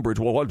take umbrage.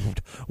 Well,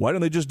 why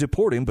don't they just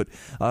deport him? But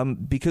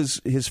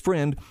because his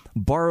friend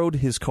borrowed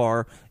his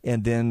car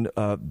and then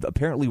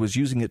apparently was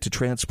using it to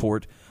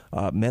transport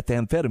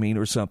methamphetamine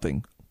or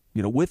something,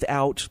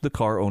 without the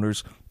car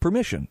owner's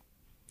permission.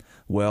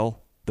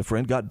 Well, The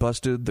friend got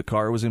busted, the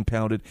car was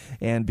impounded,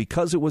 and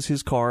because it was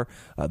his car,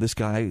 this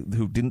guy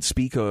who didn't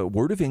speak a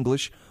word of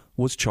English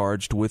was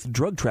charged with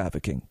drug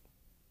trafficking.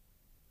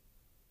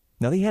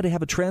 Now, they had to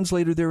have a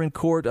translator there in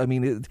court. I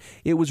mean,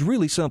 it was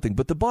really something.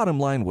 But the bottom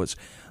line was,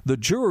 the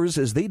jurors,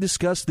 as they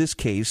discussed this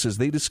case, as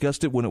they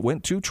discussed it when it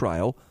went to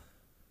trial,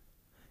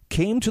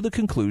 came to the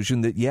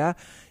conclusion that, yeah,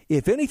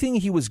 if anything,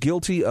 he was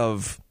guilty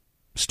of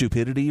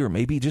stupidity or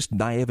maybe just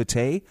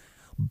naivete,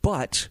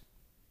 but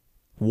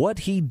what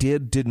he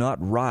did not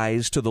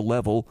rise to the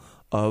level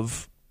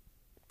of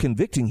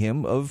convicting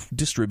him of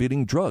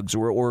distributing drugs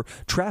or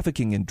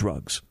trafficking in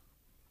drugs.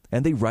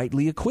 And they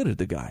rightly acquitted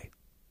the guy.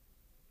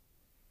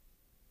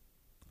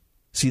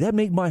 See, that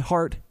made my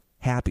heart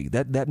happy.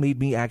 That made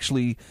me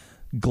actually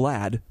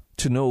glad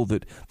to know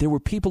that there were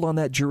people on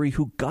that jury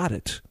who got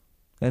it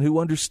and who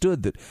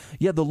understood that,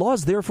 yeah, the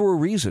law's there for a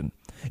reason.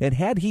 And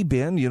had he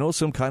been,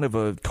 some kind of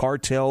a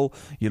cartel,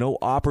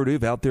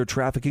 operative out there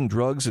trafficking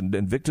drugs and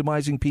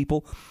victimizing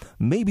people,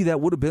 maybe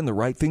that would have been the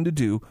right thing to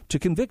do to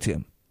convict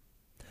him.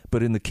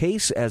 But in the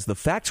case, as the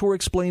facts were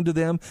explained to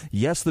them,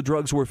 yes, the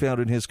drugs were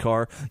found in his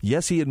car.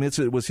 Yes, he admits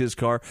it was his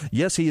car.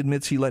 Yes, he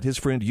admits he let his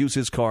friend use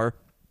his car.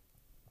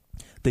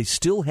 They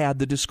still had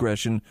the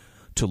discretion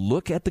to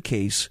look at the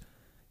case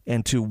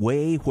and to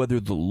weigh whether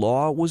the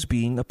law was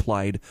being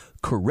applied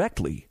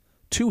correctly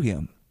to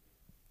him.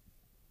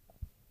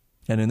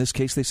 And in this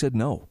case, they said,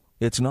 no,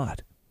 it's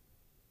not.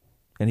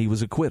 And he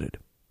was acquitted.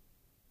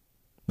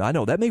 Now, I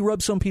know that may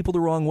rub some people the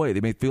wrong way. They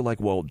may feel like,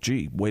 well,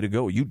 gee, way to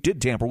go. You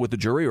did tamper with the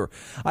jury, or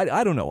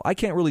I don't know. I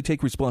can't really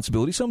take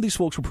responsibility. Some of these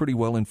folks were pretty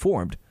well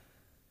informed.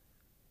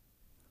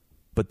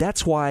 But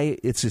that's why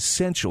it's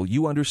essential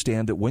you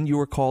understand that when you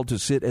are called to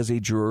sit as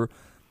a juror,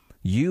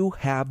 you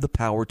have the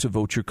power to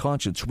vote your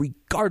conscience,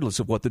 regardless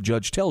of what the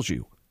judge tells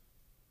you.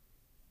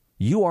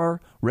 You are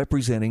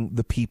representing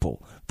the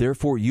people.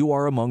 Therefore, you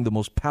are among the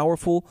most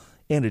powerful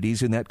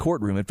entities in that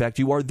courtroom. In fact,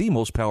 you are the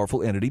most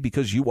powerful entity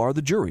because you are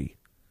the jury.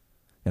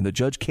 And the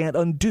judge can't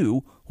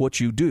undo what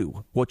you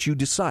do, what you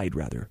decide,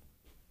 rather.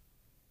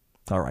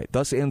 All right,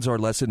 thus ends our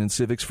lesson in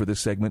civics for this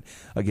segment.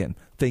 Again,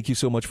 thank you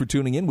so much for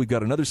tuning in. We've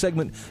got another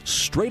segment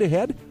straight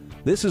ahead.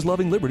 This is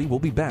Loving Liberty. We'll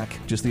be back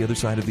just the other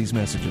side of these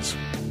messages.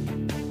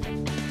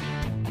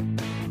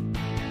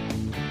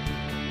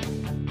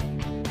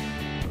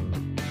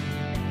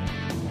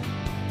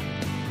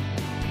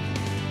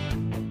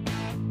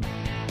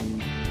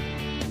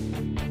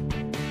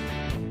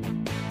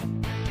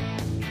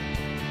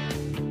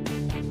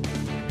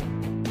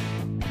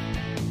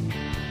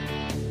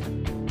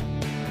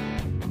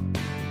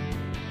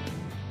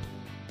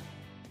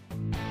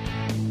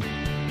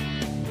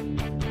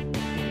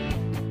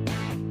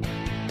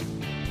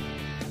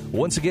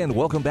 Once again,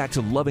 welcome back to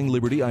Loving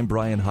Liberty. I'm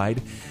Brian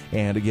Hyde.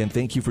 And again,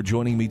 thank you for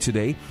joining me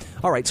today.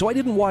 All right, so I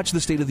didn't watch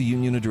the State of the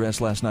Union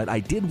address last night.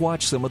 I did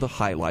watch some of the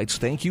highlights.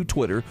 Thank you,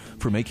 Twitter,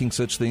 for making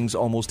such things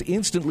almost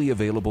instantly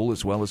available,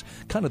 as well as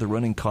kind of the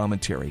running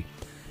commentary.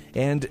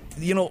 And,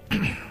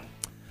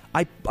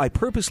 I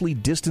purposely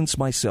distance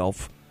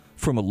myself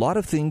from a lot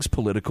of things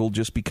political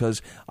just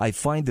because I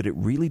find that it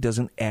really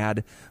doesn't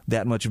add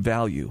that much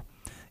value.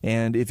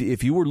 And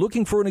if you were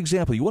looking for an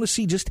example, you want to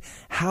see just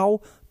how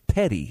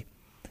petty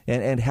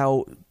and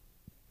how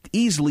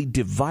easily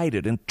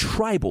divided and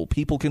tribal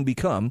people can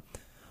become,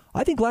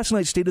 I think last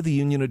night's State of the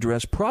Union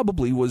address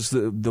probably was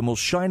the most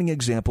shining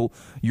example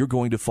you're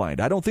going to find.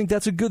 I don't think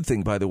that's a good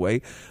thing, by the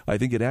way. I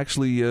think it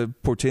actually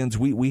portends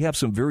we have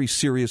some very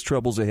serious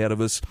troubles ahead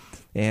of us,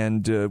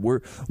 and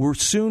we're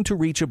soon to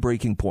reach a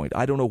breaking point.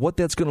 I don't know what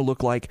that's going to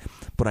look like,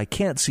 but I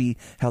can't see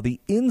how the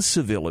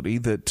incivility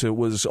that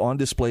was on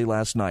display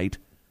last night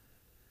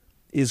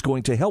is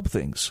going to help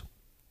things.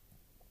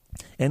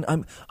 And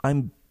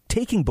I'm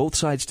taking both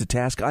sides to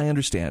task. I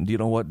understand. You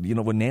know what?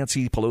 When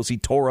Nancy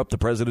Pelosi tore up the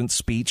president's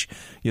speech,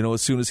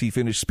 as soon as he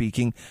finished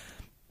speaking,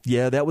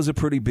 yeah, that was a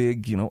pretty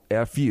big,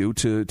 F you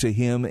to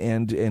him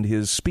and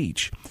his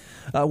speech.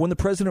 When the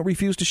president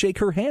refused to shake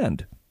her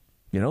hand,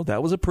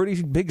 that was a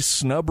pretty big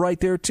snub right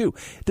there, too.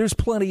 There's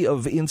plenty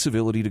of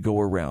incivility to go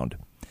around.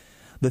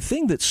 The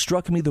thing that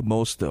struck me the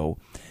most, though,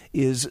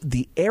 is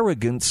the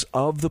arrogance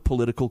of the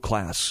political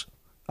class.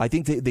 I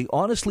think they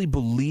honestly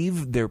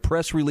believe their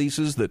press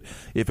releases that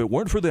if it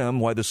weren't for them,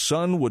 why the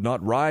sun would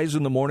not rise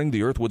in the morning,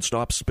 the earth would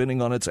stop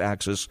spinning on its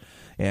axis,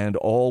 and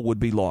all would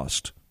be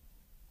lost.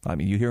 I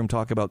mean, you hear them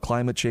talk about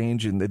climate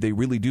change, and they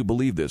really do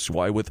believe this.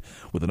 Why, with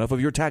enough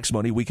of your tax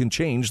money, we can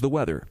change the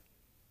weather.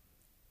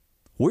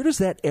 Where does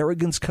that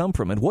arrogance come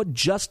from, and what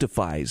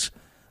justifies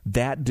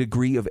that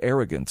degree of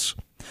arrogance?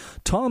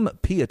 Tom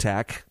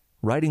Piatak,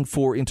 writing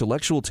for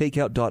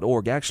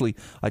intellectualtakeout.org. Actually,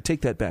 I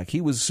take that back.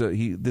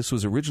 This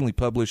was originally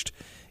published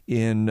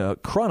in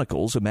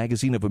Chronicles, a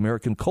magazine of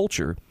American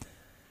culture,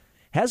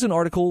 has an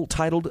article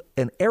titled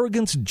 "An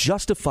Arrogance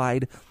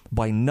Justified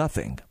by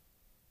Nothing."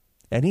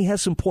 And he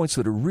has some points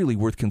that are really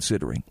worth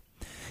considering.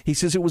 He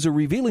says it was a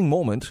revealing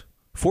moment.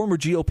 Former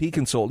GOP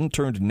consultant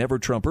turned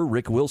never-Trumper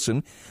Rick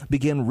Wilson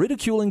began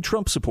ridiculing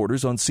Trump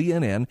supporters on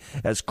CNN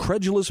as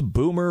credulous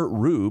boomer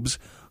rubes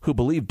who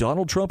believe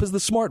Donald Trump is the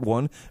smart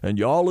one and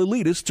y'all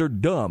elitists are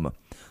dumb.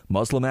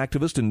 Muslim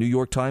activist and New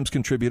York Times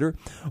contributor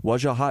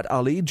Wajahat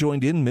Ali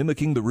joined in,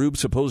 mimicking the Rube's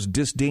supposed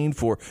disdain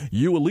for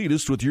you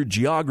elitists with your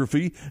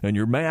geography and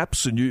your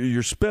maps and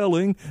your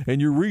spelling and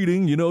your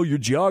reading, your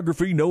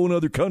geography, knowing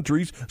other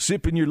countries,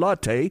 sipping your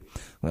latte.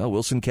 Well,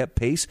 Wilson kept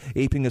pace,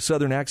 aping a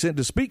southern accent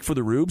to speak for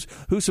the Rubes,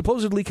 who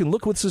supposedly can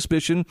look with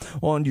suspicion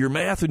on your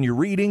math and your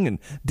reading and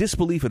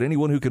disbelief at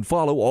anyone who can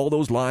follow all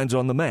those lines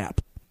on the map.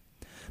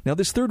 Now,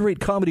 this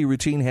third-rate comedy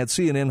routine had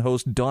CNN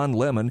host Don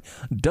Lemon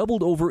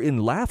doubled over in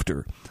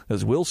laughter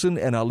as Wilson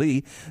and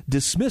Ali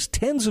dismissed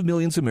tens of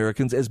millions of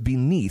Americans as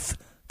beneath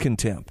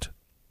contempt.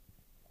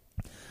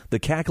 The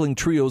cackling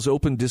trio's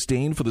open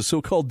disdain for the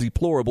so-called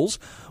deplorables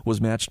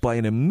was matched by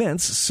an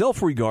immense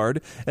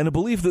self-regard and a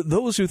belief that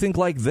those who think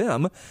like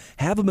them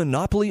have a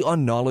monopoly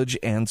on knowledge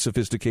and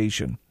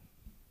sophistication.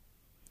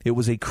 It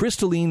was a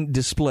crystalline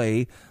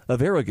display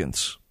of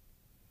arrogance.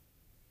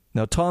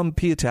 Now, Tom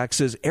Piatak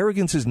says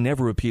arrogance is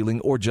never appealing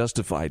or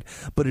justified,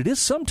 but it is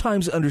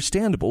sometimes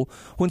understandable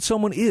when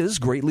someone is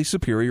greatly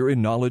superior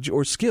in knowledge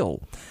or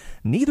skill.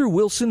 Neither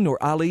Wilson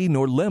nor Ali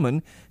nor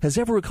Lemon has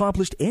ever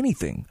accomplished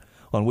anything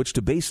on which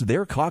to base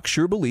their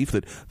cocksure belief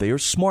that they are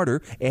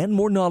smarter and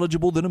more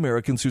knowledgeable than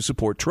Americans who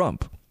support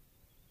Trump.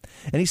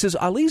 And he says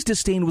Ali's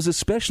disdain was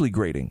especially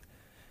grating.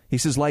 He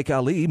says, like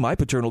Ali, my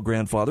paternal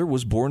grandfather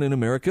was born in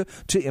America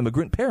to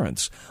immigrant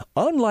parents.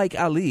 Unlike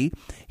Ali,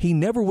 he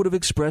never would have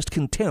expressed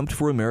contempt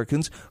for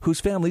Americans whose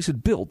families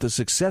had built the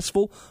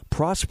successful,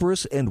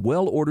 prosperous, and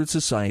well-ordered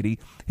society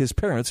his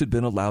parents had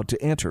been allowed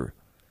to enter.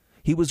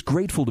 He was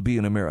grateful to be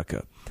in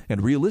America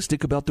and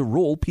realistic about the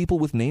role people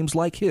with names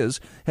like his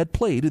had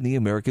played in the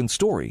American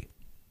story.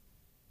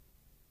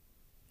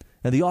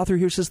 And the author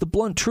here says the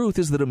blunt truth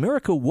is that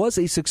America was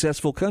a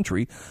successful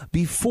country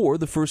before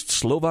the first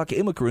Slovak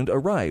immigrant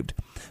arrived,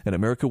 and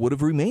America would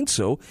have remained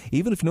so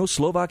even if no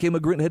Slovak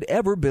immigrant had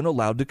ever been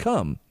allowed to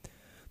come.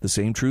 The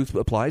same truth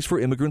applies for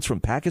immigrants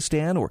from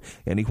Pakistan or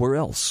anywhere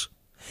else.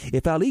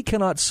 If Ali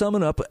cannot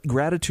summon up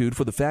gratitude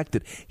for the fact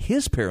that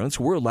his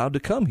parents were allowed to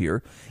come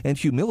here and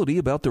humility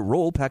about the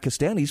role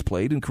Pakistanis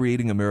played in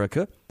creating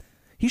America,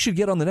 he should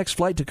get on the next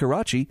flight to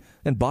Karachi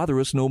and bother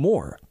us no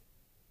more.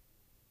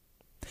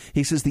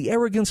 He says the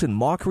arrogance and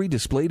mockery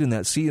displayed in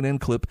that CNN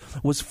clip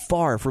was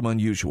far from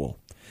unusual.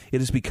 It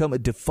has become a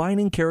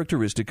defining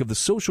characteristic of the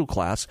social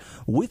class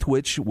with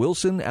which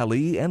Wilson,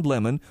 Ali, and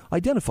Lemon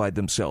identified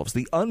themselves,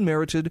 the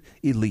unmerited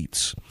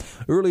elites.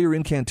 Earlier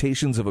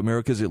incantations of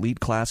America's elite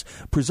class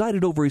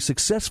presided over a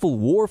successful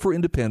war for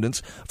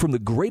independence from the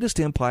greatest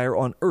empire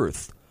on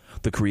earth,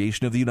 the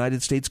creation of the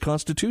United States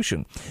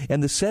Constitution,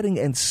 and the settling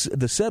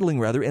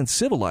and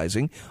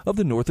civilizing of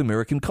the North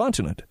American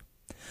continent.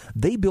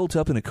 They built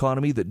up an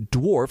economy that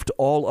dwarfed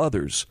all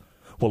others,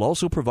 while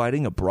also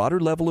providing a broader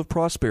level of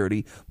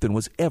prosperity than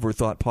was ever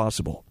thought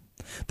possible.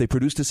 They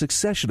produced a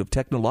succession of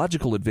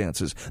technological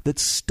advances that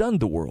stunned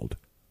the world,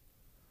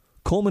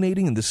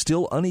 culminating in the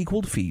still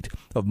unequaled feat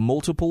of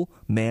multiple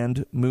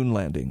manned moon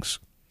landings.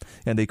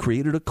 And they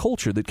created a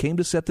culture that came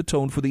to set the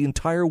tone for the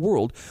entire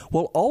world,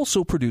 while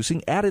also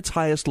producing at its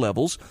highest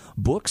levels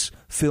books,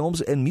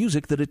 films, and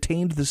music that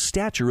attained the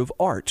stature of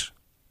art.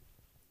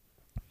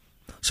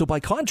 So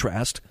by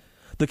contrast,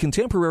 the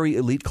contemporary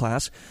elite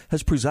class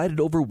has presided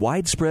over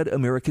widespread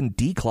American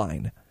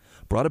decline,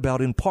 brought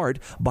about in part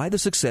by the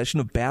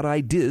succession of bad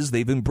ideas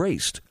they've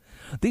embraced.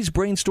 These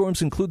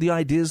brainstorms include the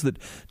ideas that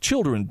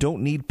children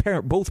don't need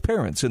both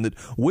parents and that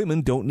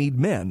women don't need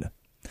men,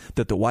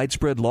 that the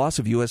widespread loss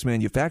of U.S.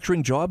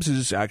 manufacturing jobs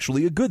is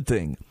actually a good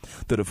thing,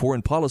 that a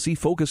foreign policy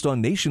focused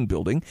on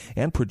nation-building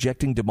and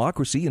projecting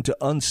democracy into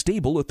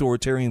unstable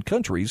authoritarian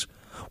countries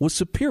was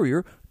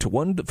superior to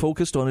one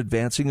focused on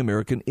advancing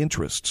American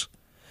interests,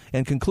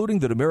 and concluding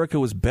that America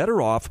was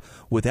better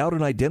off without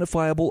an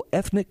identifiable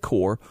ethnic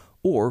core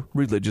or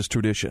religious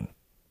tradition.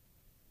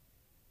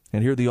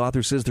 And here the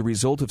author says the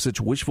result of such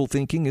wishful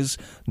thinking is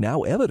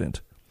now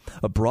evident.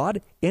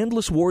 Abroad,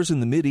 endless wars in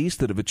the Mideast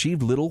that have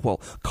achieved little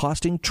while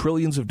costing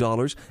trillions of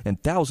dollars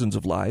and thousands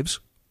of lives.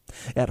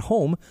 At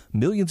home,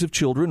 millions of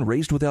children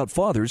raised without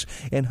fathers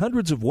and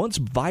hundreds of once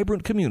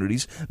vibrant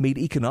communities made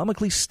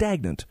economically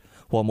stagnant,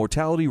 while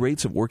mortality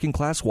rates of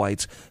working-class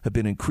whites have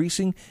been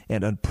increasing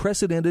and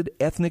unprecedented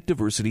ethnic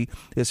diversity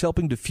is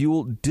helping to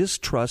fuel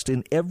distrust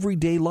in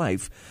everyday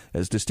life,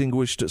 as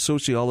distinguished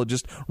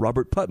sociologist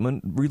Robert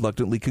Putnam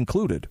reluctantly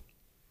concluded.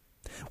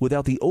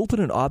 Without the open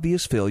and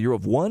obvious failure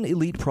of one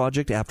elite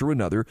project after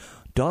another,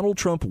 Donald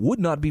Trump would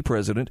not be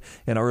president,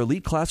 and our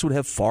elite class would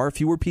have far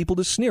fewer people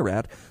to sneer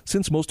at,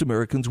 since most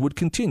Americans would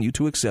continue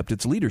to accept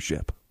its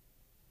leadership.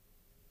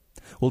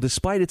 Well,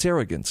 despite its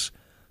arrogance,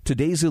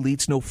 today's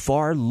elites know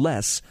far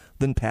less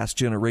than past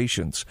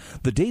generations.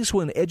 The days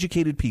when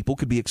educated people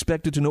could be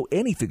expected to know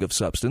anything of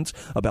substance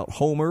about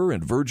Homer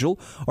and Virgil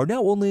are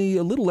now only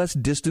a little less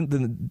distant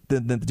than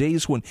the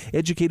days when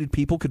educated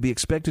people could be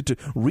expected to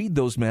read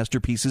those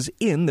masterpieces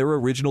in their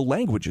original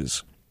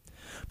languages.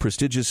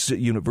 Prestigious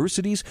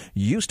universities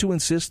used to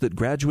insist that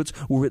graduates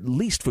were at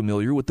least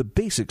familiar with the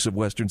basics of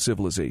Western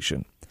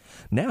civilization.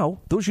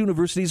 Now, those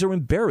universities are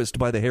embarrassed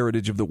by the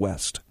heritage of the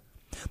West.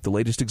 The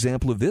latest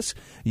example of this,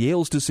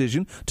 Yale's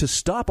decision to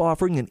stop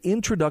offering an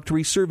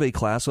introductory survey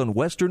class on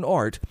Western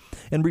art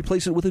and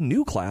replace it with a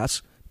new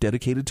class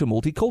dedicated to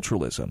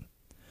multiculturalism.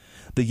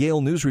 The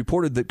Yale News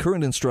reported that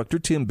current instructor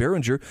Tim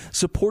Berenger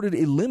supported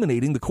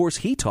eliminating the course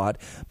he taught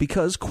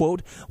because,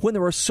 quote, when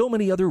there are so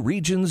many other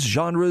regions,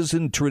 genres,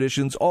 and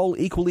traditions all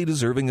equally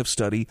deserving of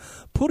study,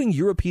 putting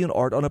European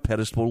art on a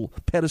pedestal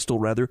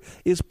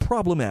is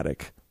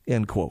problematic,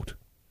 end quote.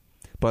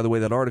 By the way,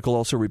 that article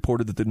also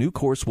reported that the new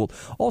course will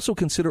also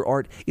consider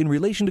art in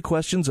relation to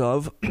questions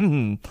of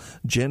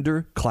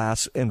gender,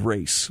 class, and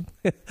race,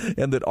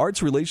 and that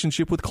art's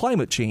relationship with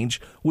climate change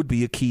would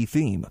be a key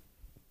theme.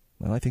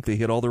 Well, I think they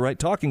hit all the right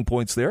talking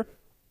points there.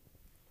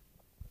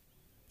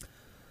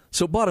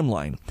 So bottom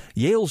line,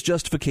 Yale's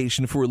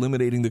justification for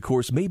eliminating the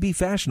course may be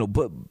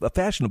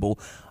fashionable,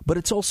 but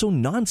it's also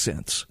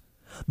nonsense.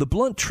 The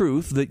blunt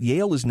truth that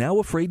Yale is now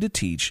afraid to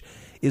teach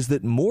is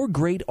that more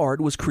great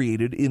art was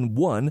created in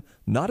one,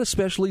 not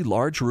especially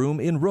large room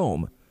in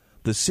Rome,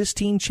 the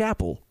Sistine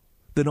Chapel,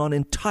 than on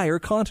entire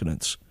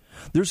continents.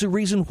 There's a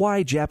reason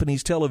why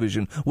Japanese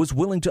television was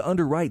willing to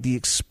underwrite the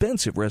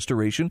expensive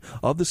restoration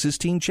of the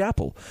Sistine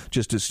Chapel,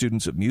 just as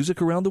students of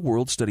music around the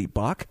world study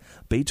Bach,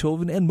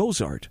 Beethoven, and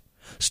Mozart.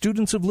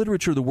 Students of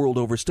literature the world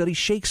over study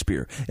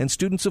Shakespeare, and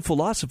students of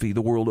philosophy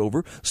the world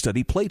over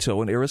study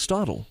Plato and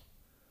Aristotle.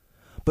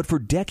 But for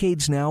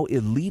decades now,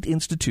 elite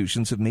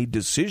institutions have made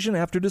decision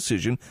after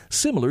decision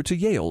similar to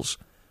Yale's,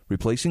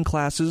 replacing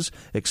classes,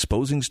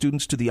 exposing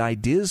students to the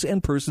ideas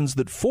and persons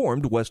that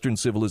formed Western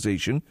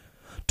civilization,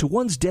 to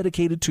ones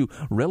dedicated to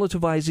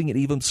relativizing and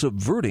even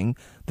subverting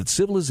that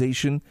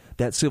civilization,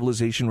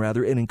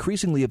 and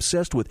increasingly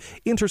obsessed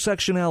with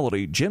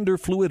intersectionality, gender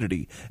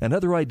fluidity, and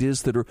other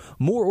ideas that are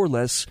more or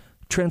less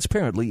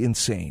transparently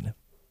insane.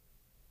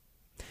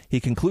 He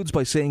concludes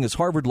by saying, as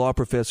Harvard law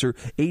professor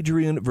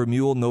Adrian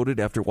Vermeule noted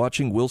after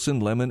watching Wilson,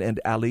 Lemon,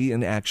 and Ali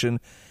in action,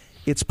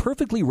 it's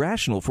perfectly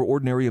rational for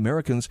ordinary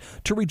Americans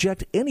to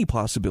reject any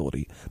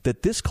possibility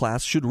that this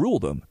class should rule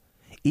them,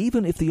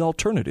 even if the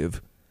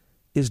alternative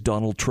is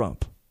Donald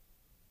Trump.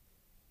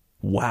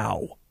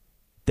 Wow.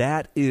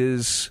 That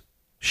is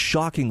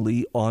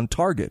shockingly on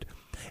target.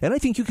 And I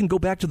think you can go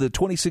back to the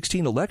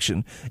 2016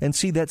 election and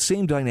see that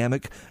same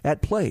dynamic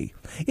at play.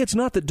 It's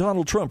not that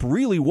Donald Trump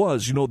really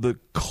was, the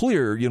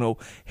clear,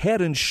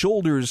 head and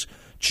shoulders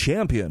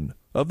champion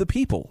of the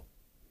people.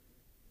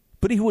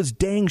 But he was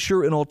dang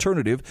sure an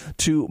alternative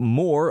to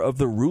more of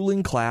the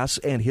ruling class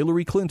and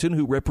Hillary Clinton,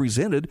 who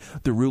represented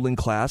the ruling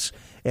class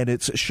and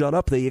its shut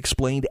up, they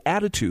explained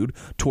attitude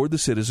toward the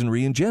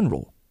citizenry in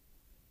general.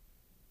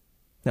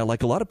 Now,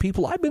 like a lot of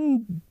people, I've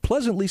been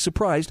pleasantly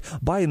surprised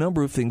by a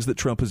number of things that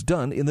Trump has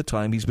done in the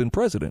time he's been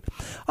president.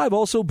 I've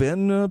also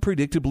been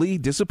predictably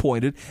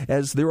disappointed,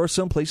 as there are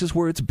some places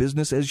where it's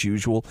business as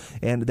usual,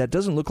 and that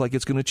doesn't look like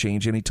it's going to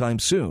change anytime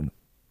soon.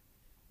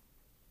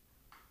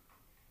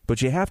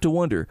 But you have to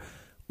wonder,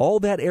 all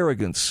that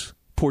arrogance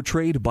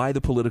portrayed by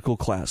the political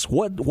class,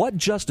 what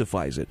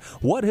justifies it?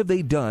 What have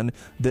they done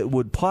that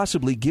would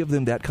possibly give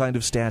them that kind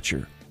of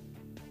stature?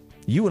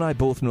 You and I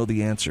both know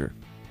the answer.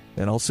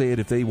 And I'll say it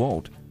if they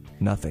won't.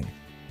 Nothing.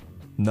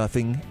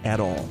 Nothing at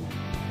all.